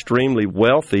retired extremely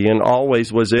wealthy and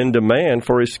always was in demand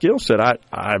for his skill set.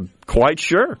 I'm quite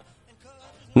sure.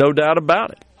 No doubt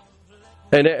about it.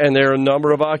 And there are a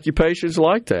number of occupations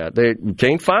like that. They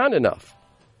can't find enough.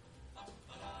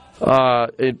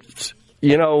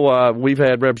 We've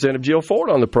had Representative Jill Ford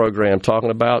on the program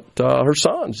talking about her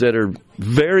sons that are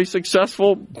very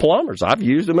successful plumbers. I've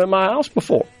used them in my house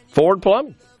before, Ford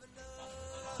Plumbing.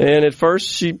 And at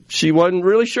first, she wasn't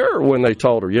really sure when they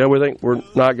told her, we think we're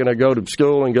not going to go to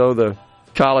school and go the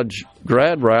college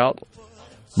grad route,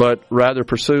 but rather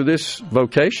pursue this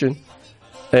vocation.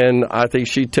 And I think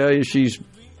she'd tell you she's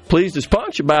pleased as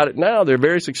punch about it now. They're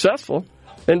very successful.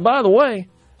 And by the way,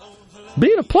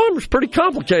 being a plumber is pretty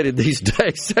complicated these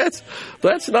days.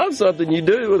 That's not something you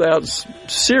do without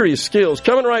serious skills.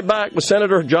 Coming right back with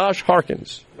Senator Josh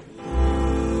Harkins.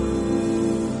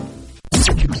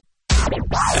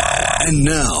 And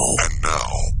now,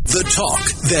 the talk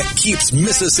that keeps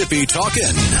Mississippi talking.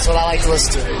 That's what I like to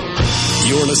listen to.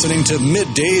 You're listening to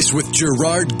Middays with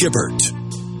Gerard Gibert.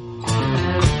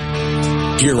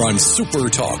 Here on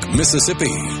SuperTalk Mississippi.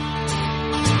 Winter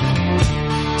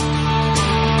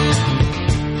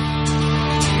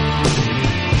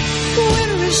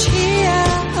is here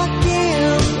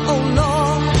again, oh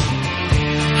Lord.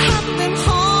 Haven't been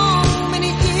home in a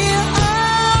year,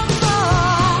 oh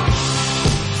Lord.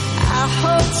 I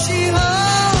hope she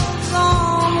holds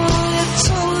on a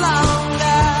little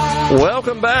longer.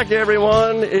 Welcome back,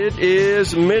 everyone. It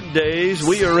is Middays.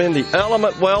 We are in the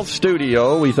Element Wealth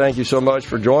studio. We thank you so much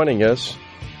for joining us.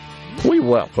 We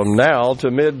welcome now to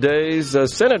Middays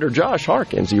Senator Josh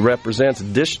Harkins. He represents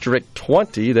District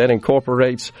 20 that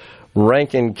incorporates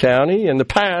Rankin County. In the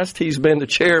past, he's been the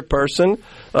chairperson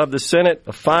of the Senate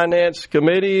Finance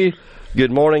Committee.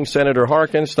 Good morning, Senator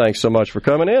Harkins. Thanks so much for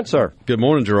coming in, sir. Good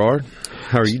morning, Gerard.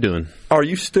 How are you doing? Are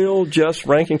you still just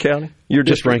Rankin County? You're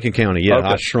just Rankin County, yeah. Okay.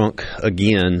 I shrunk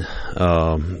again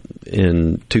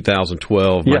in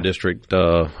 2012. My district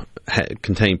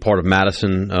contained part of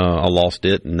Madison. I lost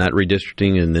it in that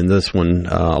redistricting, and then this one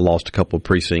I lost a couple of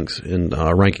precincts in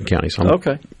Rankin County. So I'm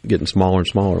getting smaller and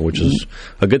smaller, which is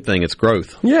a good thing. It's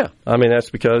growth. Yeah. I mean, that's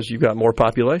because you've got more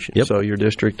population. Yep. So your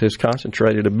district has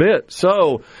concentrated a bit.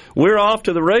 So we're off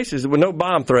to the races with no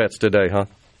bomb threats today, huh?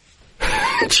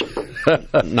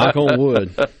 Knock on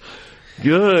wood.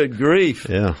 Good grief.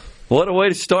 Yeah. What a way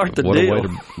to start the deal. What a way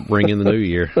to bring in the new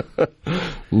year.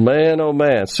 Man, oh,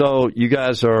 man. So you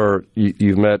guys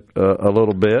you've met a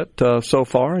little bit so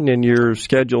far, and then you're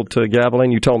scheduled to gavel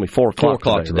in. You told me 4 o'clock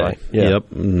today, right? Yeah.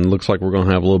 Yep. And looks like we're going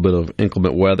to have a little bit of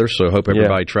inclement weather, so I hope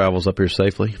everybody travels up here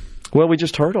safely. Well, we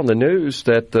just heard on the news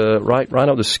that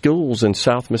the schools in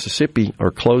South Mississippi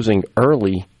are closing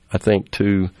early, I think,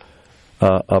 to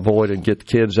avoid and get the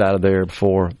kids out of there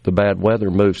before the bad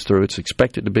weather moves through. It's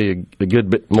expected to be a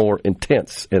good bit more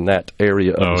intense in that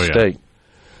area of the state.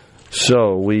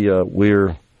 So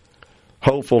we're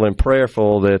hopeful and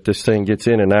prayerful that this thing gets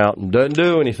in and out and doesn't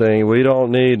do anything. We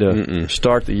don't need to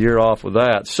start the year off with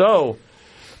that. So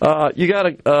you got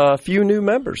a few new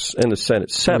members in the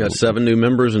Senate. 7. We got 7 new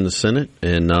members in the Senate,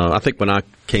 and I think when I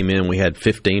came in, we had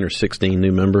 15 or 16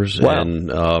 new members. Wow.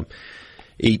 And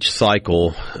each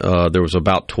cycle, there was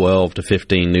about 12 to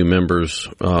 15 new members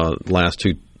last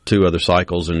two other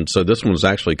cycles, and so this one was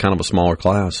actually kind of a smaller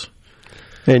class.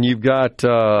 And you've got,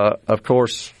 of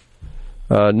course,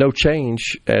 no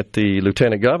change at the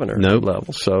lieutenant governor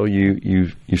level, so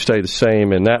you stay the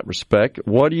same in that respect.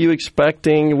 What are you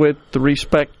expecting with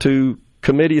respect to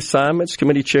committee assignments,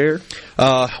 committee chair?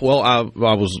 Well, I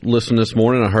was listening this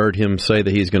morning. I heard him say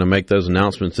that he's going to make those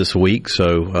announcements this week.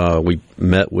 So we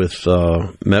met with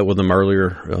him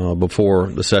earlier before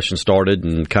the session started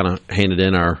and kind of handed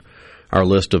in our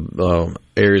list of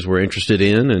areas we're interested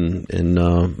in, and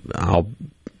I'll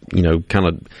kind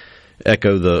of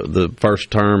echo the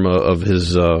first term of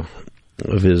his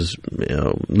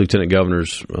lieutenant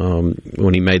governor's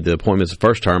when he made the appointments the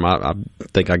first term. I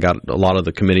think I got a lot of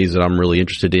the committees that I'm really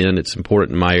interested in. It's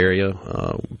important in my area,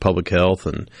 public health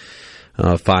and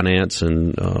finance,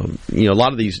 and a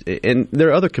lot of these. And there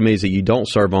are other committees that you don't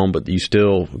serve on, but you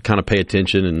still kind of pay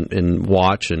attention and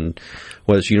watch. And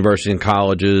whether it's universities and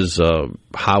colleges,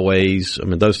 highways, I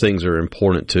mean, those things are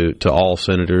important to all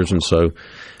senators, and so.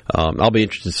 I'll be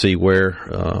interested to see where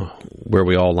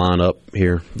we all line up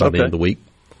here by the end of the week.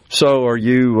 So are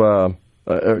you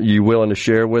willing to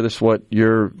share with us what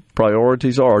your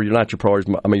priorities are? Or not your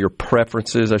priorities, I mean your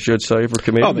preferences, I should say, for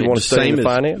committee? You want to stay in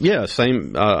finance? Yeah,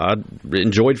 same. I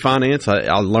enjoyed finance.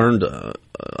 I learned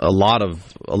a lot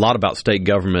about state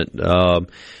government.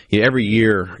 Every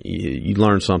year you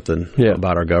learn something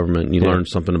about our government. You learn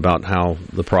something about how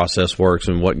the process works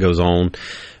and what goes on.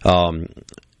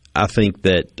 I think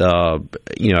that,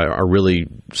 I really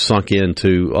sunk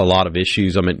into a lot of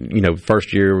issues. I mean,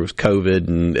 first year was COVID,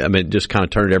 and it just kind of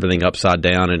turned everything upside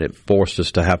down, and it forced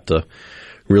us to have to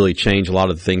really change a lot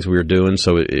of the things we were doing.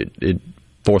 So it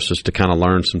forced us to kind of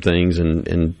learn some things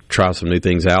and try some new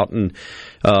things out. And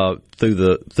through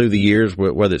the years,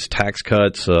 whether it's tax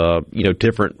cuts,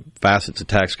 different facets of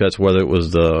tax cuts, whether it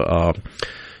was the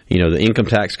income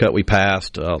tax cut we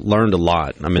passed, learned a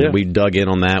lot. We dug in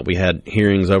on that. We had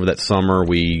hearings over that summer.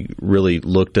 We really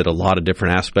looked at a lot of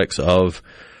different aspects of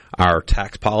our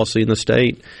tax policy in the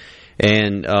state.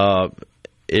 And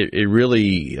it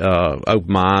really opened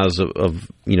my eyes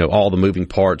of all the moving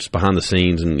parts behind the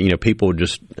scenes. And, people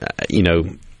just,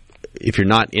 if you're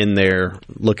not in there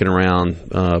looking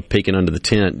around, peeking under the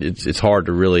tent, it's hard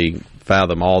to really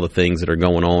fathom all the things that are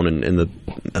going on and the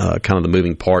kind of the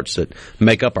moving parts that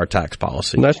make up our tax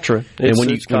policy. That's true. And when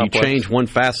you change one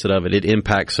facet of it, it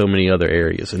impacts so many other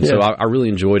areas. And so I really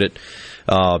enjoyed it.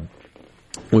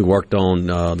 We worked on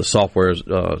the software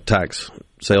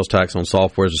sales tax on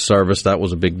software as a service. That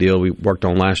was a big deal we worked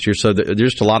on last year. So there's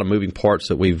just a lot of moving parts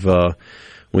that we've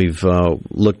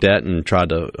looked at and tried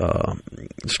to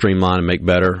streamline and make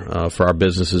better for our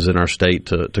businesses in our state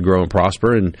to grow and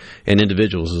prosper, and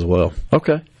individuals as well.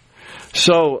 Okay.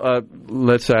 So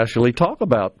let's actually talk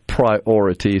about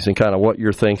priorities and kind of what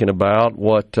you're thinking about,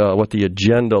 what the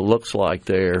agenda looks like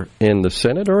there in the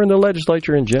Senate or in the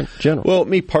legislature in general. Well,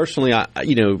 me personally, I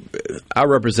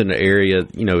represent an area,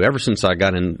 ever since I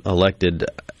got elected,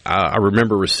 I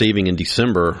remember receiving in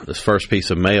December this first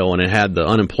piece of mail, and it had the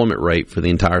unemployment rate for the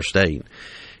entire state.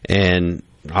 And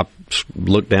I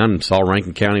looked down and saw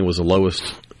Rankin County was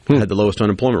had the lowest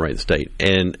unemployment rate in the state.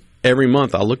 And every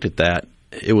month I looked at that,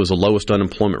 it was the lowest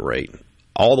unemployment rate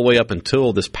all the way up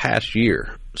until this past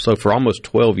year. So for almost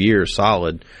 12 years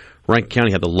solid, Rankin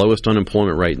County had the lowest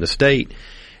unemployment rate in the state.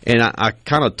 And I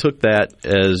kind of took that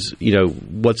as,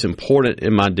 what's important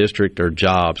in my district are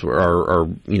jobs or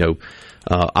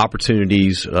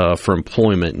opportunities for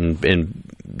employment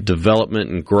and development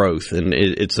and growth. And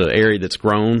it's an area that's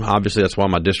grown. Obviously, that's why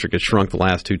my district has shrunk the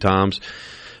last two times.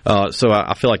 So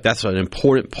I feel like that's an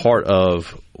important part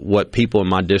of what people in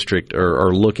my district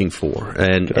are looking for.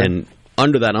 And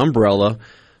under that umbrella,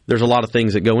 there's a lot of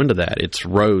things that go into that. It's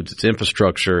roads, it's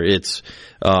infrastructure, it's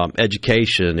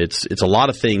education, it's a lot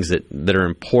of things that are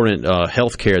important,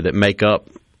 healthcare, that make up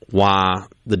why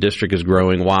the district is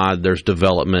growing, why there's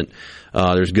development.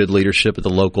 There's good leadership at the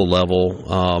local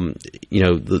level,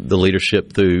 the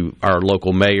leadership through our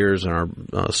local mayors and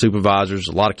our supervisors,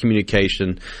 a lot of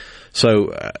communication.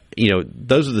 So,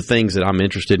 those are the things that I'm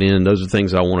interested in. Those are the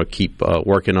things I want to keep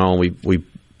working on. We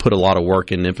put a lot of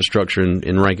work in infrastructure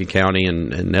in Rankin County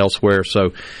and elsewhere.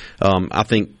 So I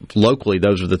think locally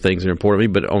those are the things that are important to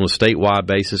me. But on a statewide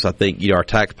basis, I think our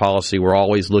tax policy, we're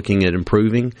always looking at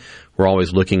improving. We're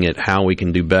always looking at how we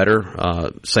can do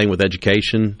better. Same with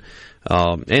education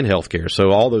and healthcare.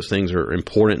 So all those things are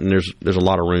important, and there's a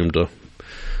lot of room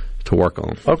to work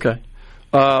on. Okay.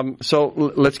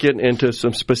 So let's get into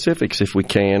some specifics, if we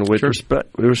can, with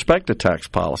respect to tax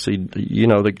policy.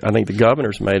 I think the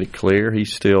governor's made it clear he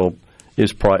still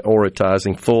is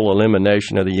prioritizing full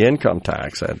elimination of the income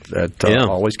tax. That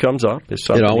always comes up.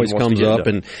 It always comes up,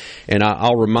 and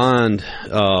I'll remind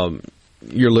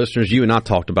your listeners. You and I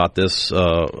talked about this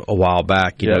a while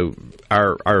back.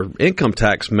 Our income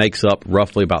tax makes up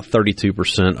roughly about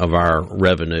 32% of our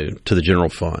revenue to the general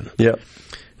fund. Yeah.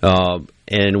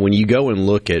 And when you go and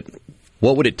look at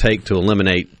what would it take to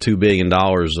eliminate $2 billion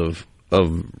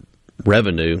of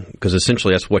revenue, because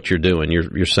essentially that's what you're doing.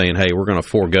 You're saying, hey, we're going to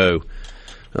forego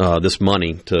this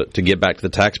money to get back to the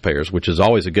taxpayers, which is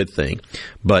always a good thing.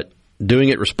 But doing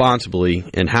it responsibly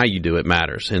and how you do it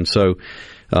matters. And so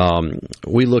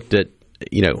we looked at,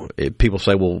 people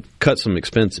say, well, cut some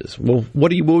expenses. Well,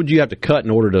 what would you have to cut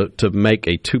in order to make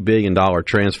a $2 billion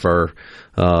transfer,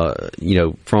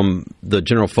 from the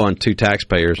general fund to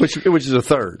taxpayers? Which is a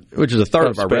third. Which is a third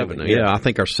of our revenue. Yeah, I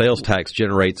think our sales tax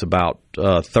generates about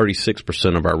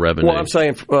 36% of our revenue. Well, I'm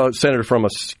saying, Senator, from a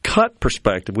cut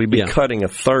perspective, we'd be cutting a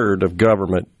third of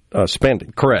government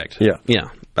spending. Correct. Yeah.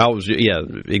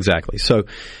 Exactly. So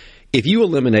if you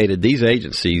eliminated these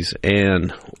agencies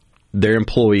and their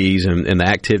employees and the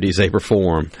activities they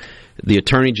perform, the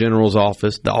Attorney General's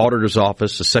office, the Auditor's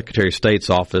office, the Secretary of State's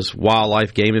office,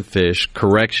 Wildlife, Game and Fish,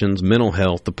 Corrections, Mental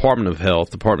Health, Department of Health,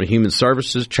 Department of Human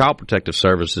Services, Child Protective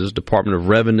Services, Department of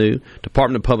Revenue,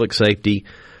 Department of Public Safety,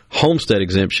 Homestead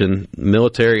Exemption,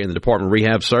 Military, and the Department of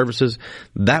Rehab Services,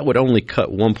 that would only cut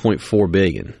 $1.4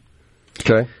 billion.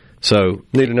 Okay. So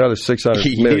need another $600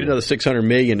 million. You need another $600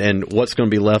 million, and what's going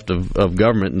to be left of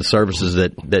government and the services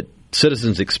that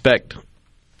citizens expect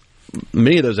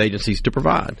many of those agencies to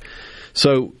provide.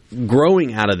 So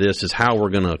growing out of this is how we're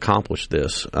going to accomplish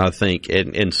this, I think.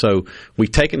 And so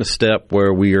we've taken a step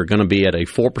where we are going to be at a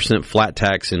 4% flat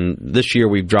tax, and this year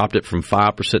we've dropped it from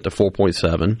 5% to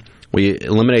 4.7%. We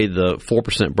eliminated the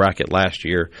 4% bracket last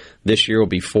year. This year will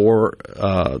be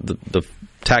the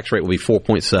tax rate will be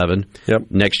 4.7. Yep.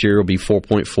 Next year will be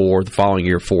 4.4. The following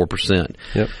year, 4%.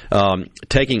 Yep.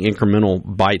 Taking incremental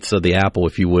bites of the apple,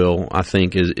 if you will, I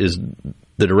think is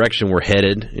the direction we're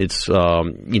headed. It's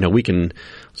we can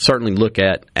certainly look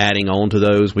at adding on to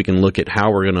those. We can look at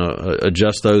how we're going to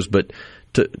adjust those, but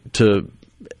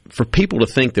for people to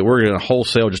think that we're going to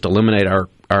wholesale just eliminate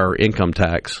our income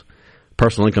tax,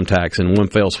 personal income tax, in one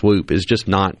fell swoop is just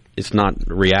not. It's not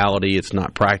reality. It's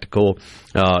not practical.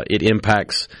 It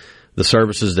impacts the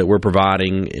services that we're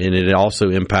providing, and it also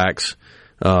impacts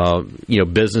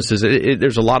businesses.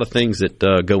 There's a lot of things that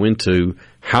go into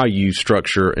how you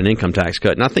structure an income tax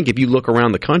cut. And I think if you look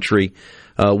around the country,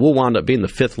 we'll wind up being the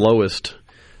fifth lowest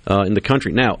in the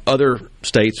country. Now, other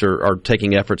states are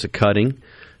taking efforts at cutting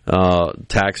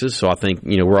taxes, so I think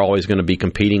we're always going to be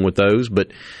competing with those.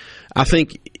 But I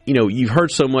think you've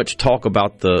heard so much talk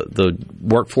about the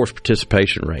workforce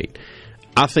participation rate.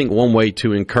 I think one way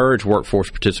to encourage workforce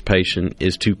participation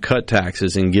is to cut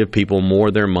taxes and give people more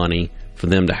of their money for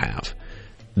them to have.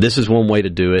 This is one way to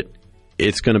do it.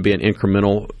 It's going to be an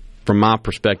incremental, from my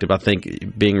perspective, I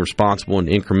think being responsible and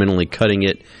incrementally cutting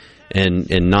it and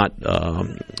not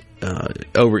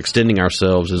overextending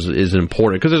ourselves is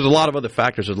important, because there's a lot of other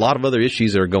factors. There's a lot of other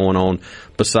issues that are going on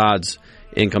besides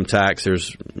income tax.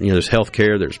 There's health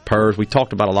care, there's PERS. We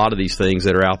talked about a lot of these things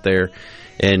that are out there,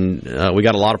 and we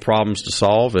got a lot of problems to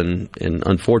solve, and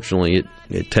unfortunately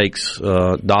it takes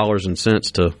dollars and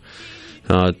cents to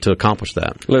accomplish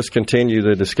that. Let's continue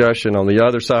the discussion on the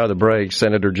other side of the break.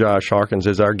 Senator Josh Harkins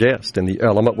is our guest in the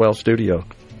Element Wealth studio.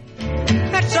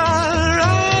 That's all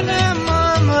right,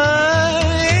 Mama,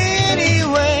 any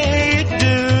way you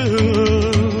do.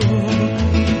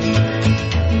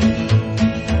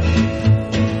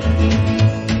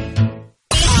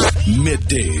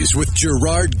 Middays with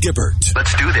Gerard Gibert.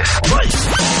 Let's do this.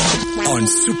 On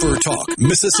SuperTalk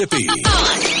Mississippi.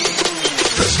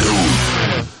 Let's go.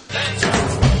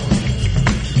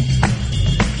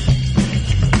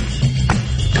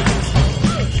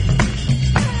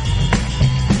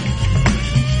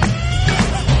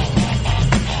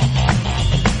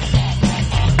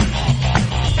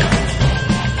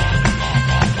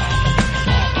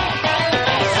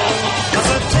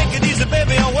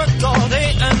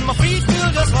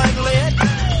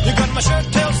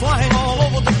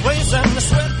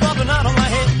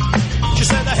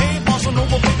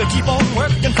 Keep on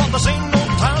working, for this ain't no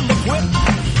time to quit.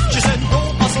 She said,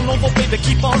 go, bossa nova, baby,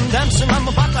 keep on dancing. I'm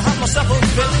about to have myself a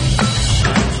fit.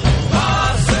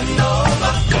 Bossa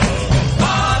nova,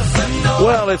 bossa nova.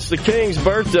 Well, it's the King's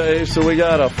birthday, so we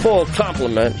got a full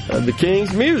complement of the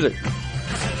King's music.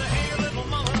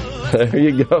 There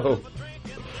you go.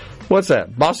 What's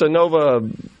that? Bossa Nova.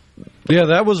 Yeah,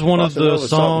 that was one of the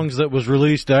songs that was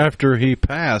released after he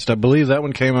passed. I believe that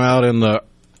one came out in the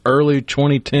early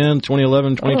 2010,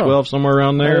 2011, 2012, somewhere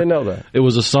around there. I didn't know that. It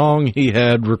was a song he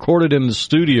had recorded in the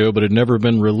studio, but had never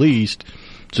been released,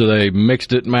 so they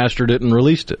mixed it, mastered it, and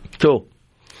released it. Cool.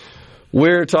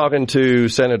 We're talking to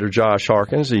Senator Josh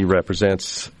Harkins. He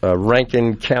represents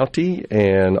Rankin County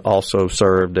and also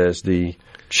served as the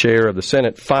chair of the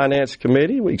Senate Finance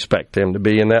Committee. We expect him to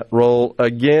be in that role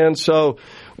again. So,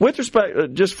 with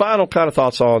respect, just final kind of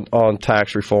thoughts on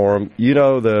tax reform.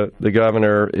 The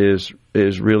governor is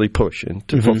really pushing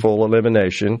for full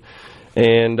elimination,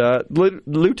 and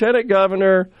Lieutenant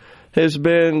Governor has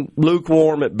been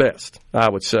lukewarm at best, I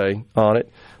would say, on it.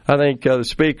 I think the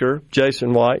Speaker,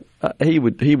 Jason White, he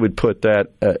would put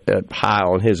that at high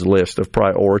on his list of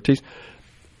priorities.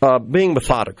 Being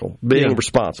methodical, being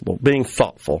responsible, being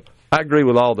thoughtful. I agree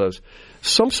with all those.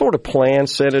 Some sort of plan,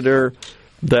 Senator,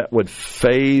 that would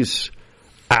phase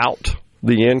out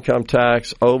the income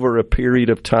tax over a period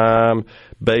of time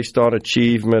based on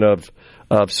achievement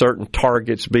of certain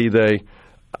targets, be they.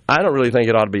 I don't really think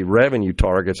it ought to be revenue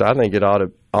targets. I think it ought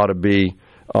to be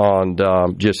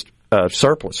on just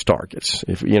surplus targets.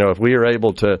 If we are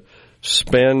able to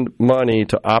spend money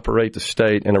to operate the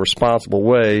state in a responsible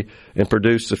way and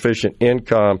produce sufficient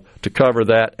income to cover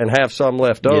that and have some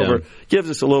left over, gives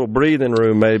us a little breathing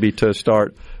room maybe to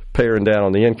start paring down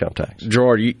on the income tax.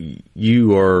 Gerard,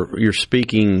 you're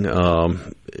speaking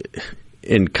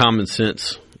in common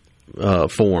sense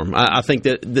form. I think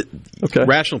that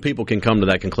rational people can come to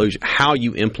that conclusion. How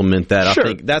you implement that, sure. I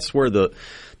think that's where the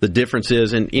difference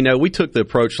is. And we took the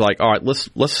approach like, all right,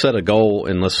 let's set a goal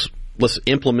and let's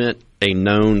implement a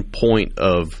known point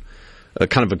of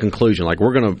kind of a conclusion. Like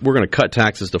we're gonna cut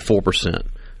taxes to 4%.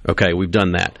 Okay, we've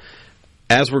done that.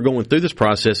 As we're going through this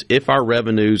process, if our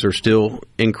revenues are still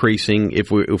increasing,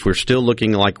 if we're still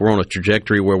looking like we're on a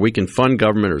trajectory where we can fund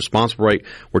government at a responsible rate,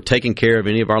 we're taking care of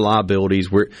any of our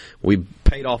liabilities, we've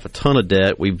paid off a ton of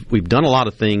debt, we've done a lot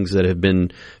of things that have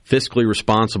been fiscally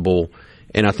responsible,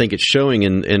 and I think it's showing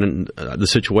in the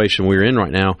situation we're in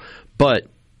right now. But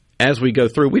as we go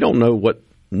through, we don't know what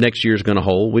next year's going to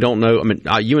hold. We don't know. I mean,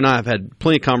 you and I have had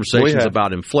plenty of conversations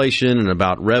about inflation and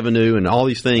about revenue and all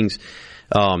these things.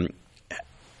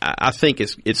 I think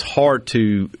it's hard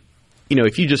to,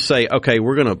 if you just say, okay,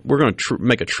 we're gonna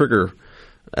make a trigger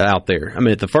out there. I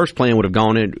mean, if the first plan would have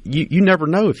gone in, you never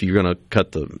know if you're going to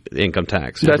cut the income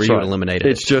tax. That's right. Eliminate it.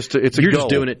 It's just you're just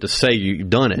doing it to say you've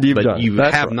done it, but you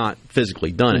have not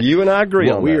physically done it. You and I agree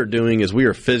on that. What we are doing is we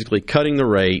are physically cutting the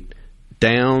rate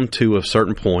down to a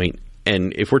certain point,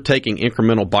 and if we're taking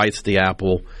incremental bites at the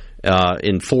apple,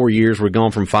 in 4 years we're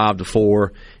going from 5 to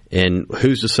 4. And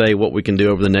who's to say what we can do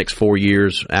over the next 4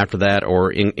 years after that,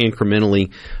 or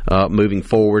incrementally moving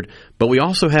forward? But we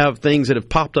also have things that have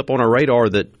popped up on our radar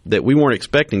that we weren't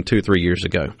expecting 2 or 3 years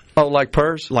ago. Oh, like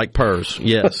PERS? Like PERS,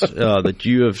 yes, that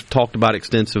you have talked about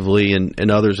extensively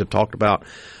and others have talked about.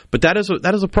 But that is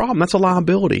a problem. That's a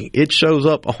liability. It shows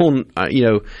up on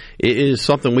it is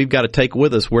something we've got to take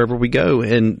with us wherever we go.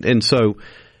 And so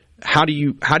how do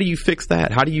you fix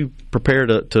that? How do you prepare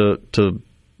to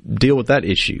deal with that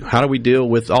issue? How do we deal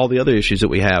with all the other issues that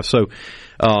we have? So,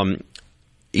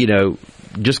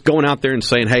 just going out there and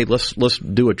saying, hey, let's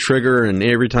do a trigger, and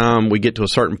every time we get to a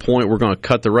certain point, we're going to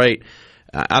cut the rate.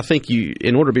 I think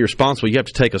in order to be responsible, you have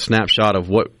to take a snapshot of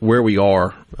where we are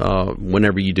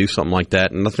whenever you do something like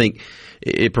that. And I think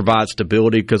it provides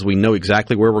stability because we know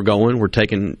exactly where we're going. We're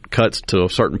taking cuts to a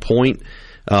certain point.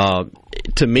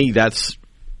 To me, that's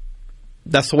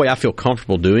the way I feel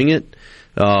comfortable doing it.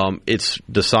 It's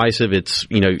decisive. It's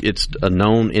a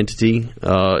known entity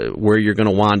where you're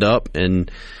going to wind up, and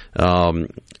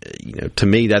to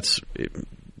me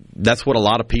that's what a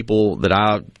lot of people that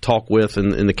I talk with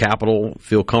in the Capitol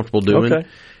feel comfortable doing. Okay.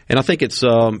 And I think it's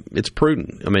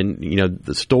prudent. I mean,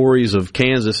 the stories of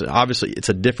Kansas, obviously it's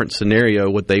a different scenario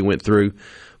what they went through,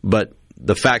 but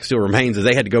the fact still remains that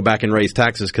they had to go back and raise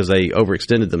taxes because they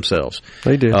overextended themselves.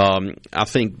 They did. I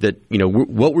think that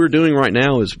what we're doing right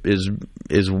now is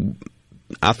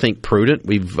I think prudent.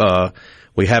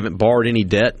 We haven't borrowed any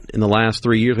debt in the last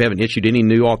 3 years. We haven't issued any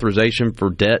new authorization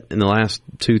for debt in the last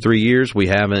 2-3 years. We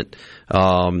haven't.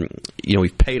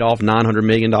 We've paid off $900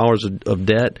 million of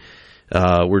debt.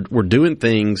 We're doing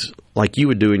things like you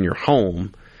would do in your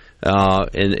home.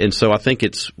 And so I think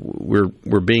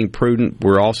we're being prudent.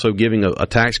 We're also giving a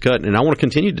tax cut, and I want to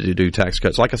continue to do tax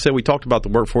cuts. Like I said, we talked about the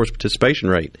workforce participation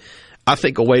rate. I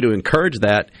think a way to encourage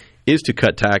that is to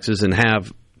cut taxes and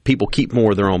have people keep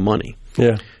more of their own money.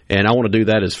 Yeah. And I want to do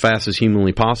that as fast as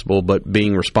humanly possible, but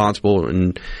being responsible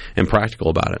and practical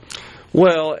about it.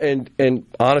 Well, and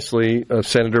honestly,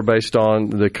 Senator, based on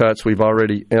the cuts we've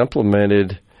already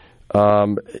implemented,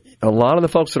 a lot of the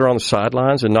folks that are on the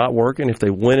sidelines and not working, if they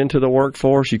went into the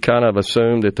workforce, you kind of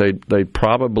assume that they'd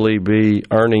probably be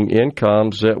earning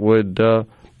incomes that would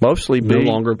mostly be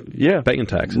no longer paying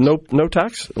taxes. No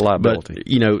tax liability.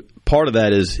 But part of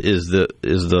that is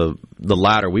the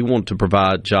latter. We want to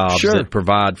provide jobs that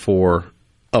provide for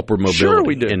upward mobility. Sure,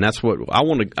 we do, and that's what I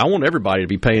want. I want everybody to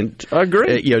be paying. I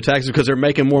agree. Taxes because they're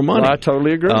making more money. I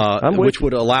totally agree. Which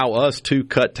would allow us to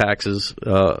cut taxes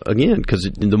again, because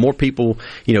the more people,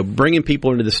 bringing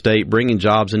people into the state, bringing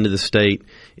jobs into the state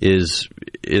is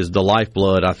the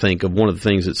lifeblood. I think of one of the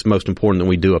things that's most important that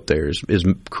we do up there is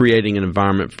creating an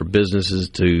environment for businesses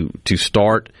to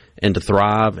start and to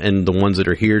thrive, and the ones that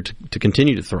are here to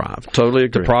continue to thrive. Totally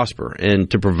agree. To prosper and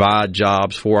to provide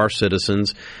jobs for our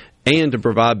citizens, and to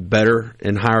provide better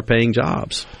and higher paying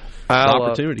jobs.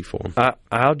 Opportunity for them.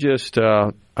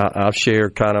 I'll share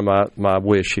kind of my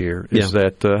wish here is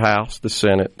that the House, the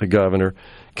Senate, the governor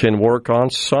can work on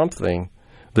something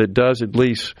that does at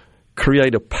least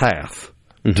create a path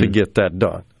to get that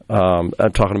done.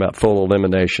 I'm talking about full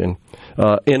elimination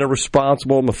in a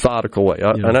responsible, methodical way,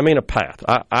 and I mean a path.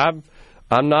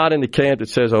 I'm not in the camp that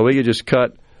says, we could just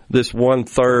cut this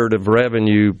 1/3 of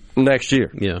revenue next year.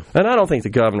 Yeah. And I don't think the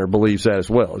governor believes that as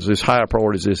well. As high a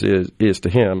priority as this is to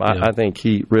him, I think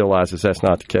he realizes that's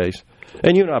not the case.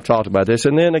 And you and I have talked about this.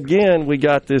 And then again, we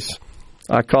got this,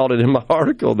 I called it in my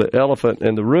article, the elephant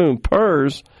in the room,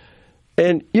 PERS.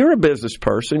 And you're a business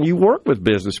person. You work with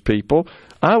business people.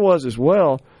 I was as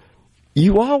well.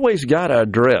 You always got to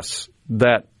address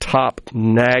that top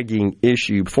nagging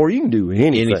issue before you can do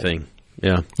anything.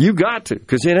 Yeah. You got to,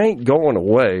 because it ain't going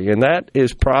away. And that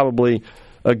is probably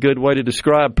a good way to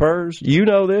describe PERS. You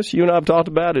know this. You and I have talked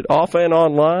about it off and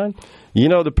online. You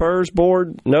know the PERS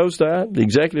board knows that. The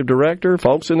executive director,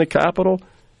 folks in the Capitol.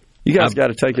 You guys got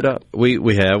to take it up. We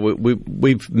have.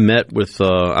 We've met with,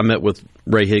 I met with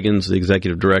Ray Higgins, the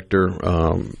executive director,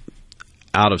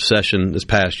 out of session this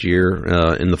past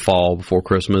year in the fall before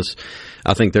Christmas.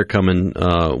 I think they're coming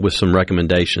with some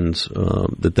recommendations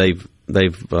that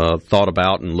they've thought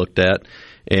about and looked at,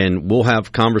 and we'll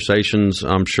have conversations,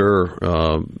 I'm sure,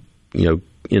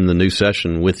 in the new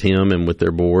session with him and with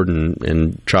their board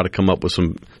and try to come up with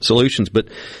some solutions. But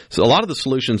a lot of the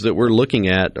solutions that we're looking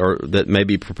at or that may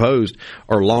be proposed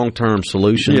are long-term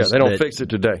solutions. Yeah, they don't fix it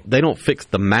today. They don't fix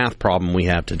the math problem we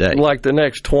have today. Like the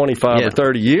next 25 or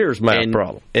 30 years math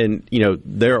problem. And,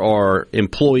 there are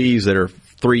employees that are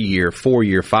 3-year,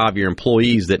 4-year, 5-year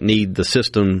employees that need the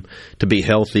system to be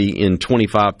healthy in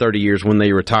 25, 30 years when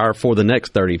they retire for the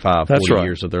next 35, 40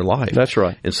 years of their life. That's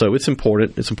right. And so it's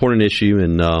important. It's an important issue.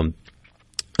 And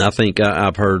I think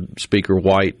I've heard Speaker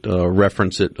White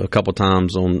reference it a couple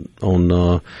times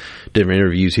on different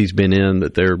interviews he's been in,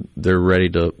 that they're ready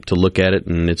to look at it,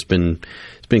 and it's been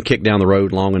kicked down the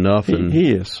road long enough. And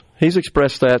he is. He's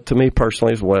expressed that to me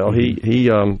personally as well. He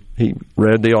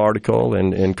read the article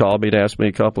and called me to ask me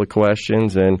a couple of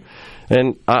questions, and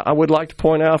I would like to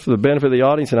point out for the benefit of the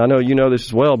audience, and I know you know this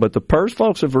as well, but the PERS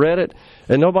folks have read it,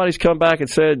 and nobody's come back and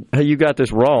said, hey, you got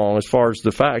this wrong as far as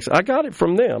the facts. I got it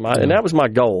from them, and that was my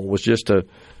goal, was just to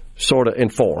sort of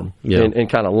inform and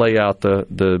kind of lay out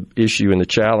the issue and the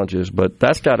challenges, but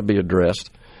that's got to be addressed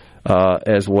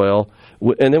as well.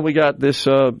 And then we got this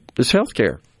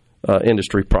healthcare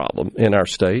industry problem in our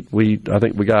state. I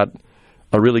think we got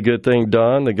a really good thing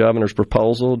done, the governor's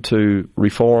proposal to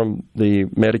reform the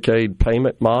Medicaid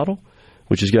payment model,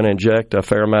 which is going to inject a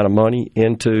fair amount of money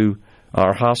into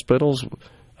our hospitals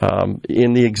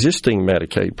in the existing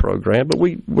Medicaid program. But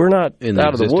we're not in the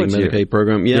out of the woods Medicaid here.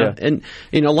 program. Yeah. And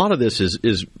a lot of this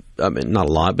is I mean, not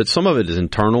a lot, but some of it is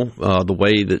internal. The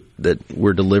way that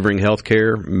we're delivering health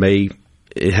care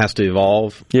it has to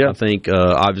evolve. I think,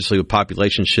 obviously, with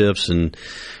population shifts and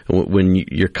when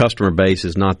your customer base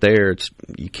is not there,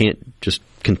 you can't just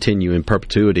continue in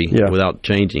perpetuity without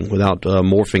changing, without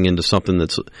morphing into something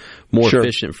that's more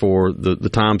efficient for the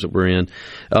times that we're in.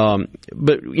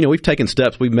 But, we've taken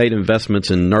steps. We've made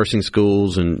investments in nursing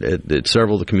schools and at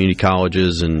several of the community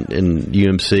colleges and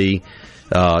UMC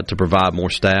to provide more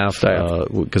staff.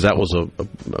 Because that was a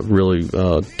really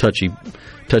touchy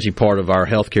part of our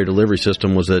healthcare delivery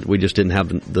system, was that we just didn't have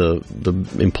the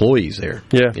employees there.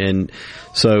 Yeah. And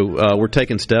so we're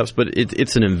taking steps, but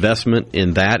it's an investment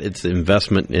in that. It's an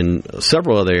investment in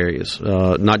several other areas,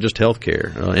 not just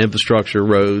healthcare, infrastructure,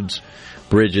 roads,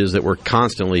 bridges that we're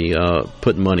constantly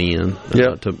putting money in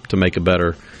to make a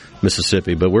better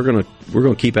Mississippi. But we're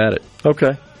gonna keep at it.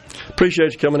 Okay.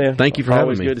 Appreciate you coming in. Thank you for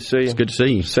having me. Always good to see you. It's good to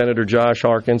see you. Senator Josh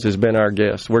Harkins has been our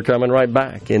guest. We're coming right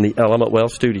back in the Element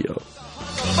Wealth studio.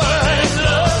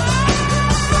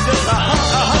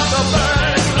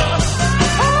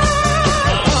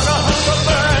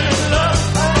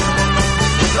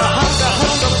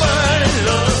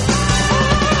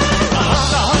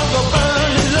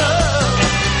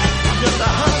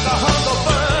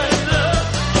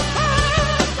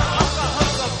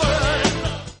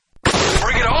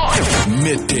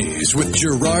 Middays with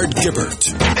Gerard Gibert.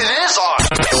 It is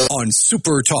on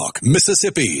SuperTalk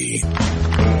Mississippi.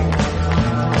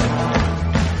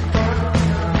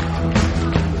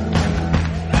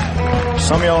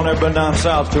 Some of y'all never been down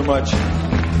south too much.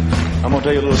 I'm going to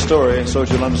tell you a little story so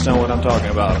you'll understand what I'm talking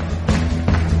about.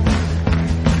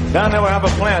 Down there we have a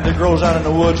plant that grows out in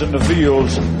the woods and the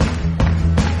fields.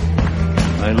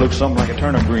 And it looks something like a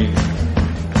turnip green.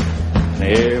 And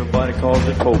everybody calls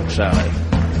it poke salad.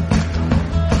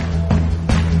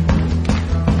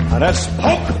 Now that's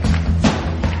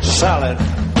poke salad.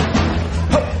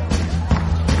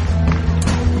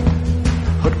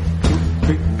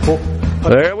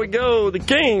 There we go, the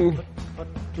king.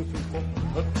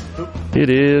 It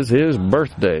is his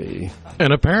birthday.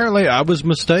 And apparently I was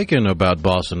mistaken about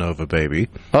Bossa Nova Baby.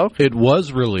 Okay. It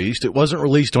was released. It wasn't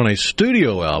released on a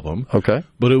studio album. Okay.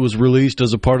 But it was released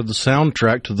as a part of the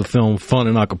soundtrack to the film Fun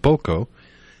in Acapulco.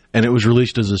 And it was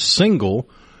released as a single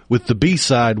with the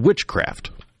B-side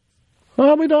Witchcraft.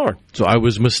 I'll be darned. So I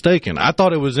was mistaken. I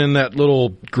thought it was in that little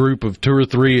group of 2 or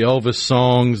 3 Elvis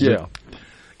songs that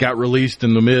got released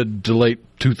in the mid to late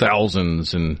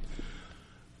 2000s. And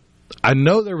I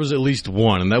know there was at least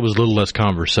one, and that was A Little Less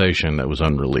Conversation, that was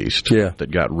unreleased,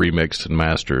 that got remixed and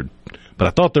mastered. But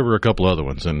I thought there were a couple other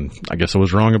ones, and I guess I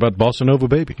was wrong about Bossa Nova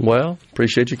Baby. Well,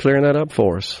 appreciate you clearing that up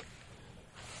for us.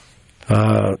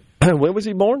 When was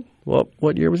he born?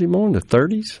 What year was he born? The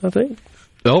 30s, I think?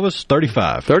 Elvis,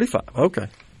 35. 35, okay.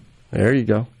 There you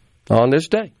go. On this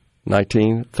day,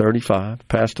 1935.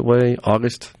 Passed away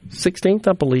August 16th,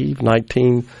 I believe,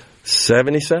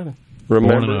 1977.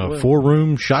 Born in a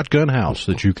 4-room shotgun house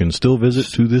that you can still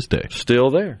visit to this day. Still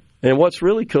there. And what's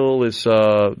really cool is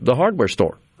the hardware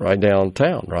store right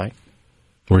downtown, right?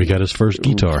 Where he got his first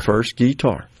guitar. First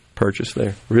guitar purchased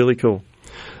there. Really cool.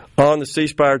 On the C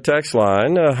Spire text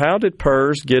line, how did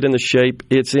PERS get in the shape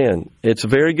it's in? It's a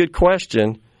very good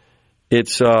question.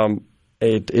 It's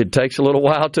it takes a little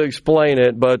while to explain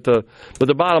it, but the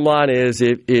bottom line is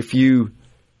if you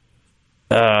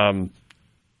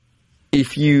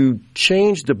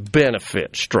change the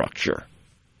benefit structure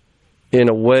in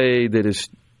a way that is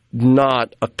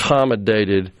not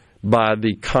accommodated by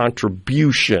the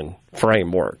contribution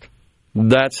framework,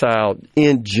 that's how,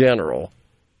 in general,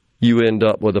 you end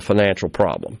up with a financial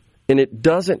problem. And it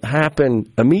doesn't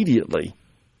happen immediately.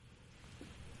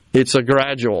 It's a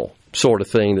gradual sort of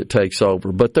thing that takes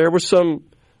over. But there were some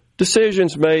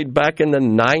decisions made back in the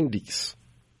 90s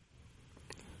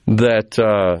that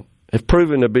have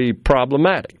proven to be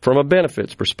problematic from a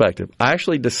benefits perspective. I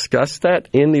actually discussed that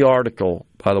in the article,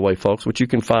 by the way, folks, which you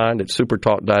can find at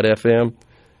supertalk.fm.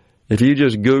 If you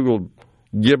just Googled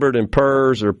Gibert and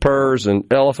PERS or PERS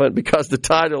and elephant, because the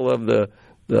title of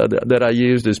that I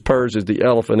used is PERS is the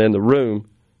elephant in the room.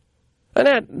 And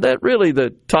that really, the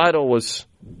title was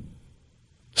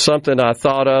something I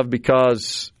thought of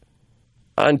because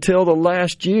until the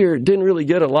last year, it didn't really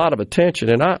get a lot of attention.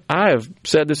 And I have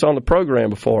said this on the program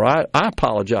before. I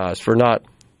apologize for not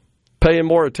paying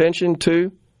more attention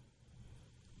to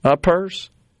PERS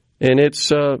and its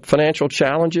financial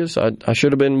challenges. I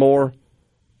should have been more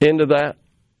into that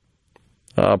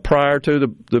prior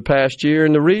to the past year.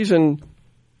 And the reason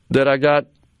that I got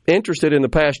interested in the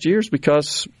past years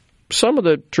because some of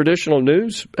the traditional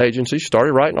news agencies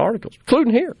started writing articles,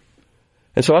 including here.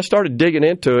 And so I started digging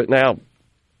into it. Now,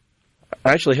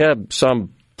 I actually had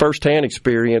some firsthand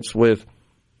experience with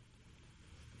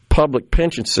public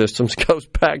pension systems. It goes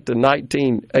back to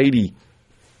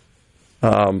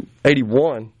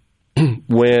 1981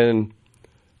 when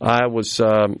I was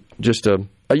just a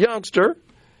youngster.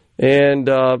 And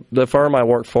the firm I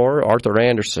worked for, Arthur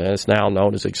Anderson, it's now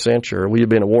known as Accenture, we had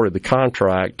been awarded the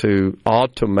contract to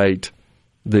automate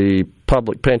the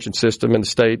public pension system in the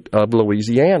state of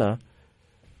Louisiana.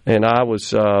 And I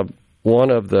was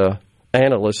one of the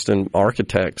analysts and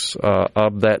architects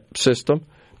of that system.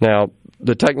 Now,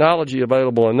 the technology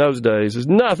available in those days is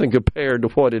nothing compared to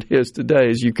what it is today,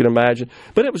 as you can imagine.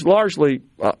 But it was largely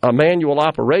a manual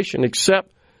operation,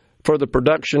 except for the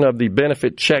production of the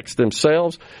benefit checks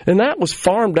themselves, and that was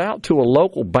farmed out to a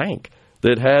local bank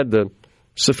that had the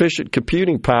sufficient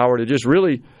computing power to just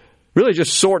really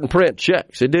just sort and print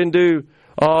checks. It didn't do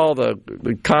all the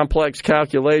complex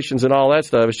calculations and all that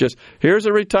stuff. It's just, here's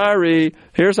a retiree,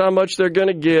 here's how much they're going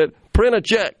to get, print a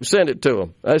check, send it to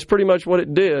them. That's pretty much what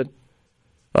it did.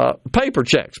 Paper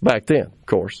checks back then, of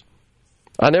course.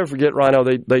 I never forget, Rhino,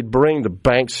 they'd bring the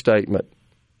bank statement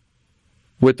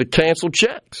with the canceled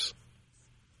checks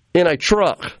in a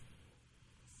truck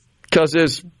because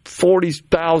there's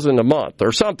 $40,000 a month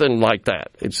or something like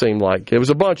that. It seemed like it was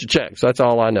a bunch of checks. That's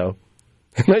all I know.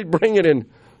 And they'd bring it in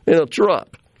a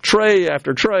truck, tray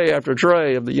after tray after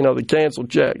tray of the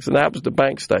canceled checks, and that was the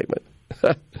bank statement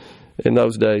in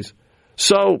those days.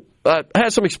 So I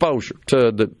had some exposure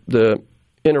to the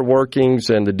inner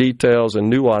workings and the details and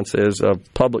nuances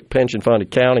of public pension fund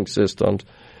accounting systems.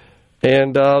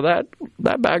 And that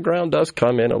background does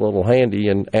come in a little handy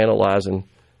in analyzing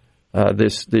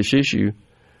this issue.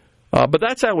 But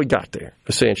that's how we got there,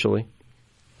 essentially.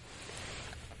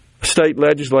 State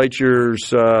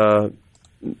legislatures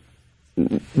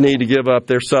need to give up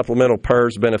their supplemental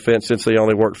PERS benefits since they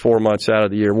only work 4 months out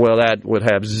of the year. Well, that would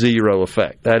have zero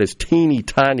effect. That is teeny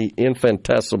tiny,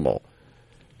 infinitesimal.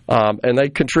 And they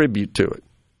contribute to it.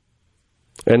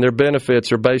 And their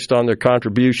benefits are based on their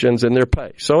contributions and their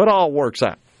pay. So it all works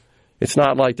out. It's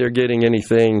not like they're getting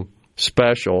anything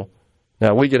special.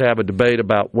 Now, we could have a debate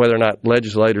about whether or not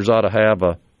legislators ought to have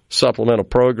a supplemental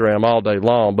program all day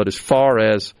long, but as far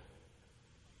as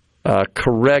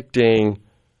correcting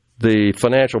the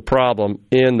financial problem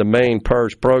in the main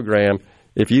PERS program,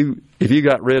 if you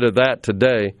got rid of that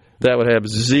today, that would have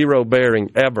zero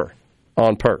bearing ever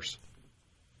on PERS.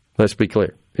 Let's be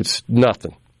clear. It's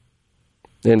nothing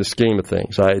in the scheme of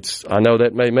things. I know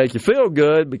that may make you feel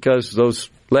good because those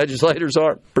legislators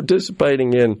aren't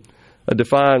participating in a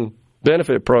defined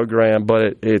benefit program,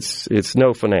 but it's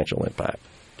no financial impact,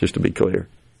 just to be clear.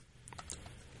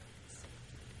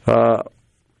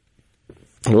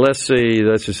 Let's see.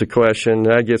 That's just a question.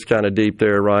 That gets kind of deep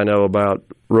there, Rhino, about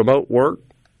remote work.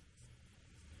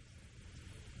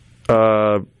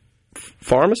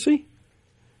 Pharmacy?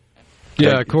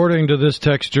 Yeah, according to this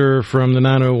texture from the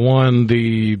 901,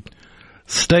 the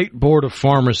State Board of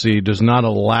Pharmacy does not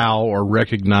allow or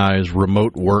recognize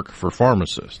remote work for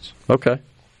pharmacists. Okay.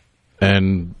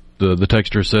 And the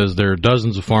texture says there are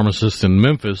dozens of pharmacists in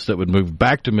Memphis that would move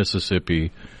back to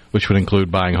Mississippi, which would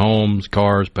include buying homes,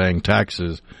 cars, paying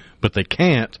taxes, but they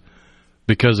can't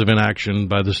because of inaction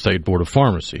by the State Board of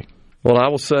Pharmacy. Well, I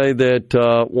will say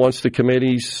that once the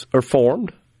committees are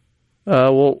formed,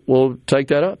 we'll take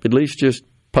that up. At least just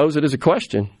pose it as a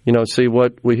question, see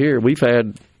what we hear. We've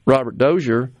had Robert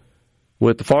Dozier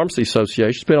with the Pharmacy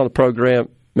Association. He's been on the program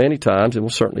many times, and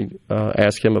we'll certainly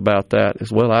ask him about that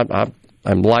as well.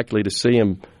 I'm likely to see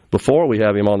him before we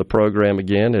have him on the program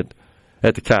again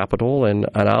at the Capitol, and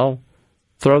I'll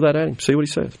throw that at him, see what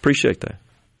he says. Appreciate that.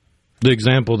 The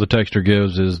example the texter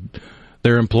gives is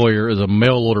their employer is a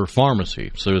mail-order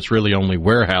pharmacy, so it's really only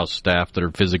warehouse staff that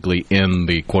are physically in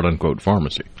the quote-unquote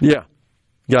pharmacy. Yeah,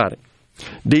 got it.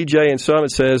 DJ in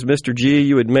Summit says, Mr. G,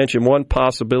 you had mentioned one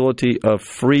possibility of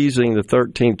freezing the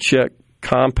 13th check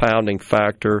compounding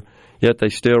factor, yet they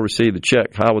still receive the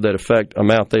check. How would that affect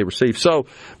amount they receive? So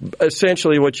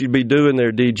essentially what you'd be doing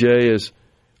there, DJ, is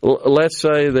let's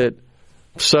say that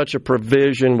such a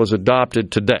provision was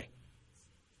adopted today.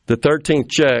 The 13th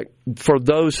check, for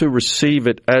those who receive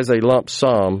it as a lump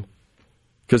sum,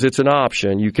 because it's an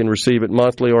option, you can receive it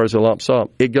monthly or as a lump sum,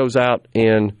 it goes out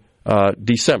in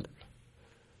December.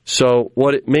 So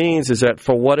what it means is that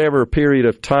for whatever period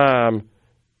of time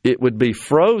it would be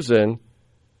frozen,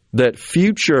 that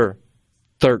future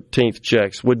 13th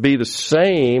checks would be the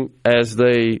same as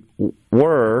they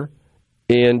were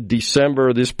in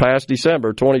December, this past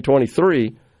December,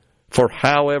 2023, for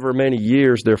however many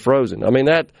years they're frozen. I mean,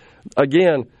 that,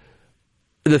 again,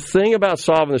 the thing about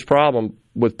solving this problem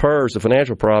with PERS, the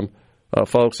financial problem,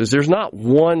 folks, is there's not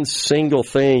one single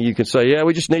thing you can say, yeah,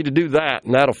 we just need to do that,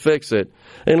 and that'll fix it,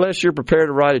 unless you're prepared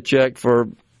to write a check for,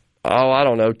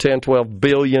 $10, $12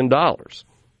 billion.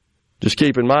 Just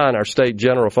keep in mind our state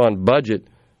general fund budget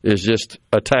is just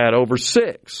a tad over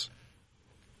 $6.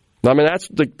 I mean,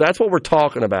 that's what we're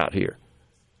talking about here.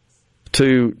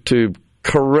 To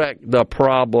correct the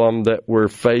problem that we're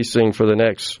facing for the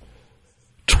next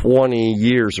 20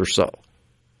 years or so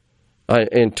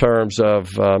in terms of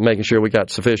making sure we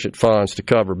got sufficient funds to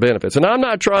cover benefits. And I'm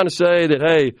not trying to say that,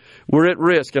 hey, we're at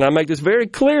risk, and I make this very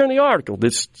clear in the article.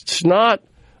 It's not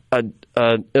an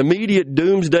immediate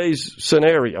doomsday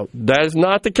scenario. That is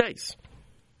not the case.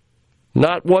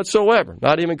 Not whatsoever.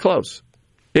 Not even close.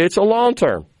 It's a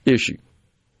long-term issue.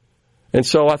 And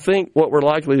so I think what we're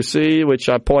likely to see, which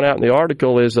I point out in the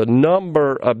article, is a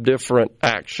number of different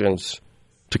actions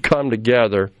to come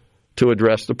together to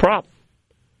address the problem.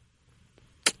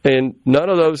 And none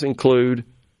of those include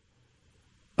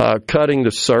cutting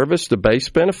the service, the base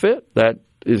benefit. That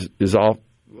is off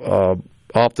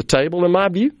the table in my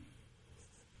view.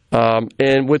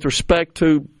 And with respect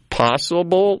to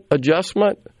possible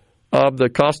adjustment of the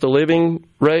cost of living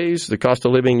raise, the cost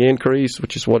of living increase,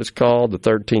 which is what it's called, the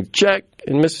 13th check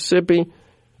in Mississippi,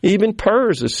 even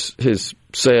PERS has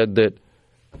said that,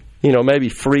 maybe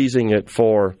freezing it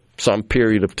for some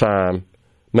period of time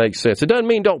makes sense. It doesn't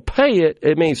mean don't pay it.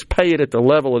 It means pay it at the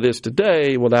level it is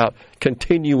today without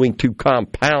continuing to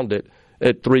compound it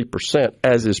at 3%,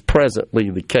 as is presently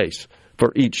the case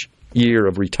for each year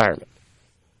of retirement.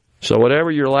 So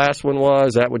whatever your last one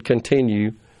was, that would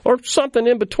continue, or something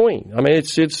in between. I mean,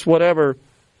 it's whatever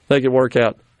they could work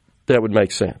out that would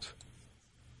make sense.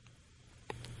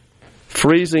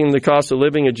 Freezing the cost of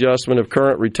living adjustment of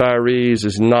current retirees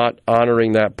is not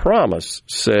honoring that promise,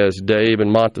 says Dave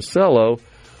in Monticello.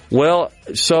 Well,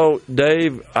 so,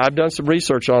 Dave, I've done some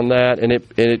research on that, and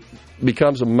it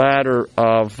becomes a matter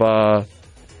of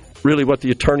really what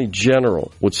the Attorney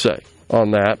General would say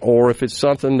on that, or if it's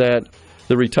something that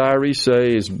the retirees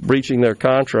say is breaching their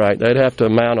contract, they'd have to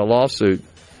mount a lawsuit.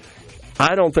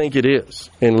 I don't think it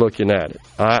is in looking at it.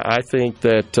 I think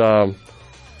that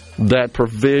that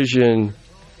provision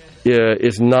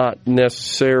is not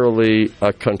necessarily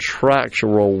a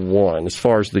contractual one as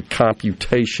far as the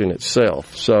computation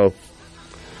itself. So,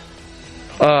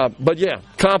 but yeah,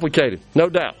 complicated, no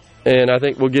doubt. And I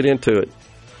think we'll get into it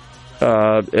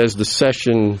as the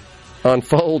session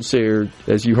unfolds here.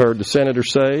 As you heard the senator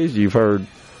say, you've heard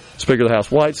Speaker of the House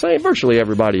White say, virtually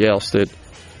everybody else that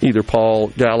either Paul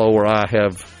Gallo or I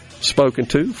have spoken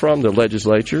to from the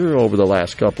legislature over the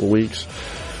last couple of weeks.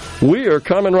 We are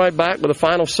coming right back with a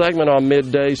final segment on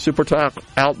Midday SuperTalk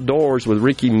Outdoors with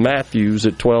Ricky Matthews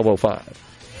at 12:05.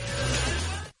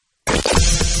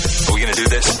 Are we going to do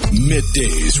this?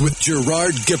 Middays with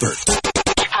Gerard Gibert.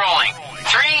 Keep rolling.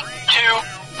 3, 2,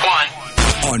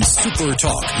 1. On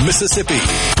SuperTalk Mississippi.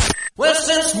 Well,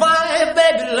 since my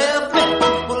baby left me,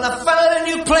 well, I found a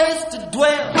new place to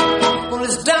dwell. Well,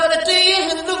 it's down at the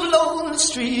end of Lonely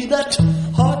Street, that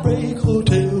heartbreak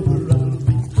hotel where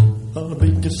I'll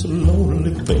be just so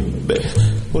lonely, baby.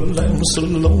 Well, I'm so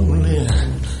lonely.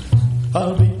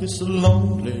 I'll be just so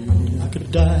lonely, I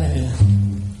could die.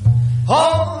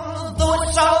 Although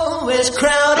it's always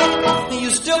crowded, you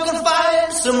still can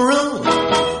find some room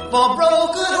for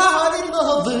broken-hearted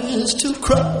lovers to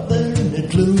cry there in the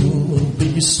gloom.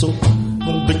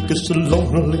 I'll be so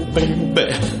lonely,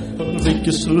 baby. I'll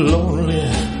be so lonely.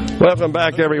 Welcome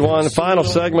back, everyone. Final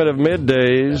segment of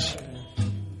Middays.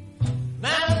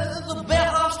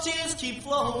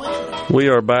 We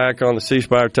are back on the C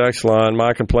Spire text line.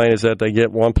 My complaint is that they get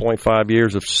 1.5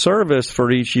 years of service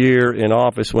for each year in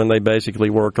office when they basically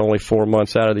work only 4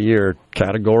 months out of the year.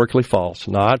 Categorically false.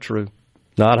 Not true.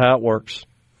 Not how it works.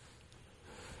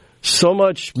 So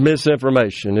much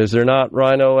misinformation. Is there not,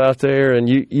 Rhino, out there? And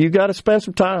you got to spend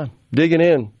some time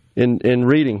digging in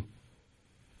reading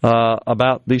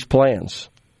about these plans.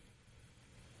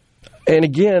 And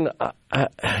again,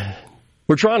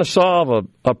 we're trying to solve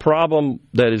a problem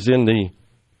that is in the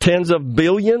tens of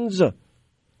billions.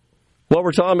 What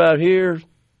we're talking about here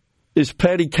is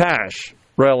petty cash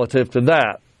relative to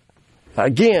that.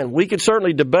 Again, we could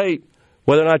certainly debate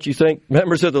whether or not you think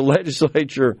members of the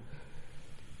legislature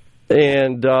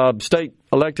and state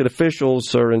elected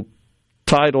officials are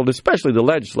entitled, especially the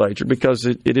legislature, because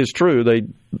it is true,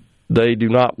 they do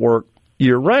not work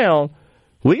year-round.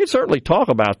 We could certainly talk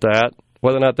about that,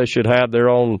 whether or not they should have their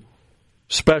own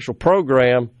special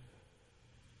program,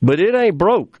 but it ain't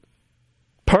broke.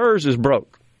 PERS is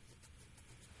broke.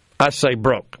 I say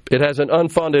broke. It has an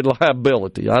unfunded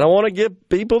liability. I don't want to give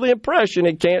people the impression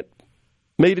it can't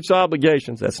meet its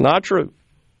obligations. That's not true.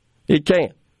 It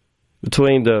can't.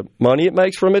 Between the money it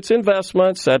makes from its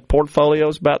investments, that portfolio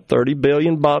is about $30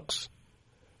 billion,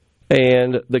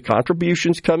 and the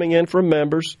contributions coming in from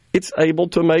members, it's able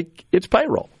to make its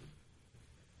payroll.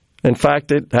 In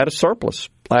fact, it had a surplus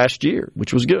last year,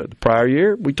 which was good. The prior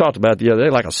year, we talked about the other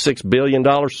day, like a $6 billion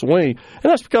swing, and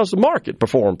that's because the market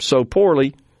performed so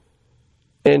poorly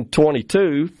in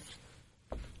 22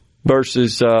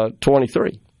 versus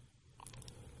 23.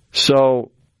 So,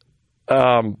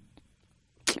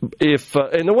 if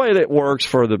and the way that works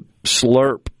for the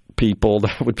slurp people,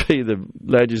 that would be the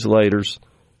legislators,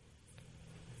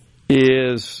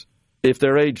 is if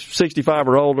they're age 65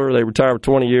 or older, they retire with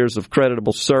 20 years of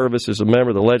creditable service as a member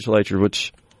of the legislature,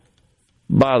 which,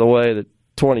 by the way, that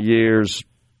 20 years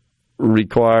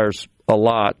requires a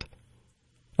lot.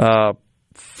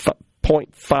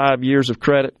 0.5 years of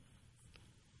credit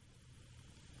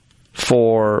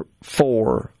for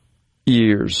 4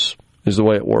 years is the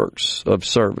way it works of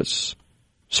service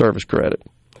credit.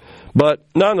 But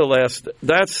nonetheless,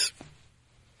 that's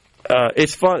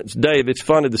it's fun. Dave, it's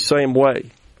funded the same way.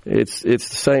 It's the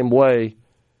same way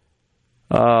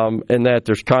in that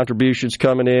there's contributions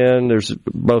coming in. There's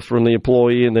both from the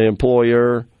employee and the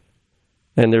employer,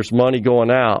 and there's money going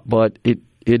out. But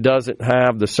it doesn't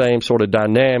have the same sort of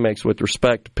dynamics with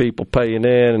respect to people paying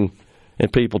in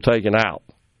and people taking out.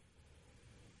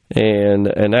 And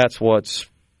that's what's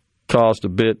caused a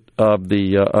bit of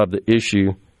the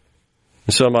issue.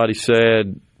 Somebody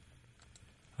said,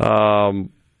 I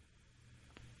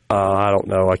don't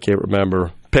know, I can't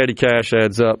remember. Petty cash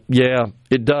adds up. Yeah,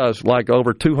 it does, like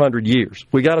over 200 years.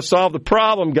 We got to solve the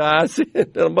problem, guys,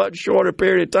 in a much shorter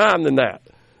period of time than that.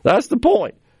 That's the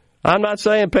point. I'm not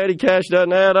saying petty cash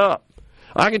doesn't add up.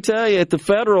 I can tell you at the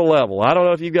federal level, I don't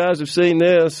know if you guys have seen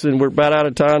this, and we're about out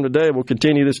of time today. We'll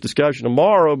continue this discussion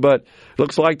tomorrow, but it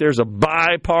looks like there's a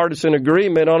bipartisan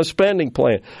agreement on a spending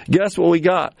plan. Guess what we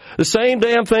got? The same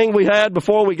damn thing we had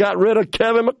before we got rid of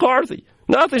Kevin McCarthy.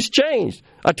 Nothing's changed.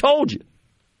 I told you.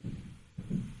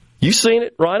 You seen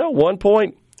it, Rhino?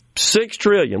 1.5 $6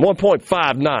 trillion,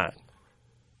 1.59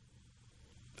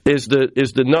 is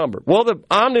the number. Well, the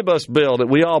omnibus bill that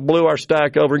we all blew our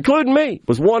stack over, including me,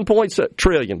 was 1.7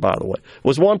 trillion, by the way,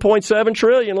 was 1.7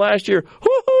 trillion last year.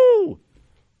 Woohoo!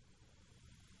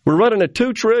 We're running a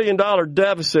 $2 trillion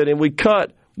deficit, and we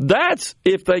cut. That's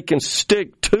if they can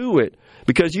stick to it,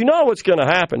 because you know what's going to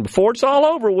happen. Before it's all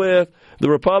over with, the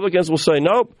Republicans will say,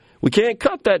 nope, we can't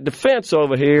cut that defense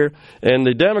over here, and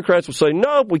the Democrats will say,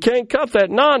 nope, we can't cut that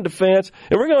non-defense,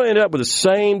 and we're going to end up with the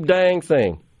same dang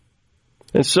thing.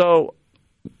 And so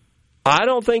I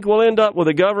don't think we'll end up with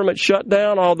a government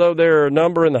shutdown, although there are a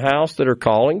number in the House that are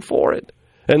calling for it.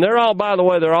 And they're all, by the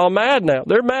way, they're all mad now.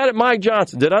 They're mad at Mike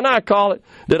Johnson. Did I not call it?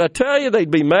 Did I tell you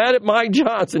they'd be mad at Mike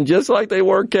Johnson just like they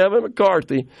were Kevin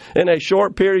McCarthy in a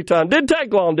short period of time? Didn't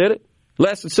take long, did it?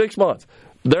 Less than 6 months.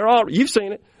 They're all, you've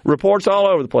seen it, reports all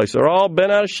over the place. They're all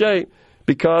bent out of shape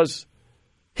because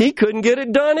he couldn't get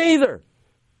it done either.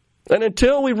 And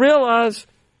until we realize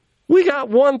we got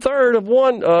 1/3 of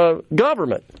one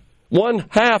government,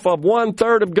 1/2 of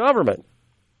 1/3 of government,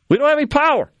 we don't have any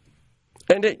power.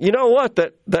 And you know what?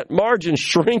 That margin's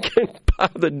shrinking by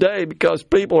the day because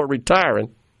people are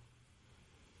retiring.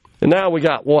 And now we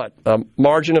got what? A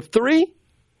margin of 3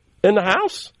 in the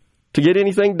House to get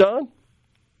anything done?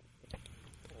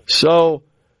 So,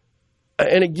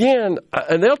 and again,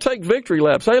 and they'll take victory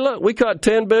laps. Hey, look, we cut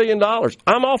 $10 billion.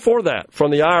 I'm all for that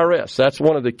from the IRS. That's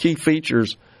one of the key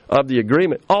features of the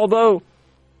agreement. Although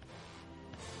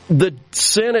the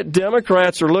Senate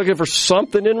Democrats are looking for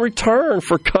something in return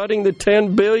for cutting the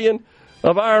 $10 billion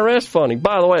of IRS funding.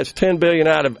 By the way, it's $10 billion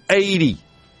out of 80.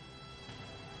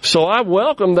 So I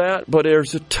welcome that, but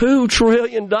there's a $2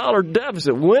 trillion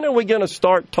deficit. When are we going to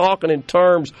start talking in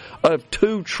terms of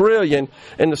 $2 trillion?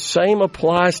 And the same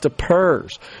applies to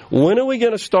PERS. When are we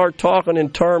going to start talking in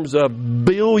terms of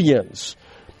billions,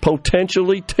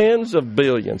 potentially tens of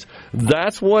billions?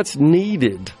 That's what's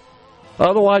needed.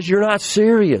 Otherwise, you're not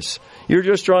serious. You're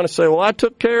just trying to say, well, I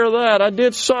took care of that. I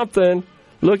did something.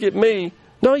 Look at me.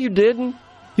 No, you didn't.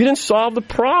 You didn't solve the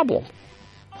problem.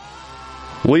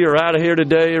 We are out of here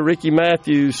today. Ricky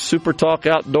Matthews, Super Talk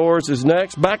Outdoors is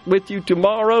next. Back with you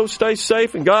tomorrow. Stay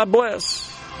safe and God bless.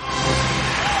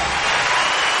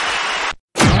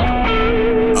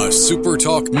 A Super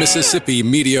Talk Mississippi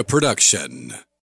Media production.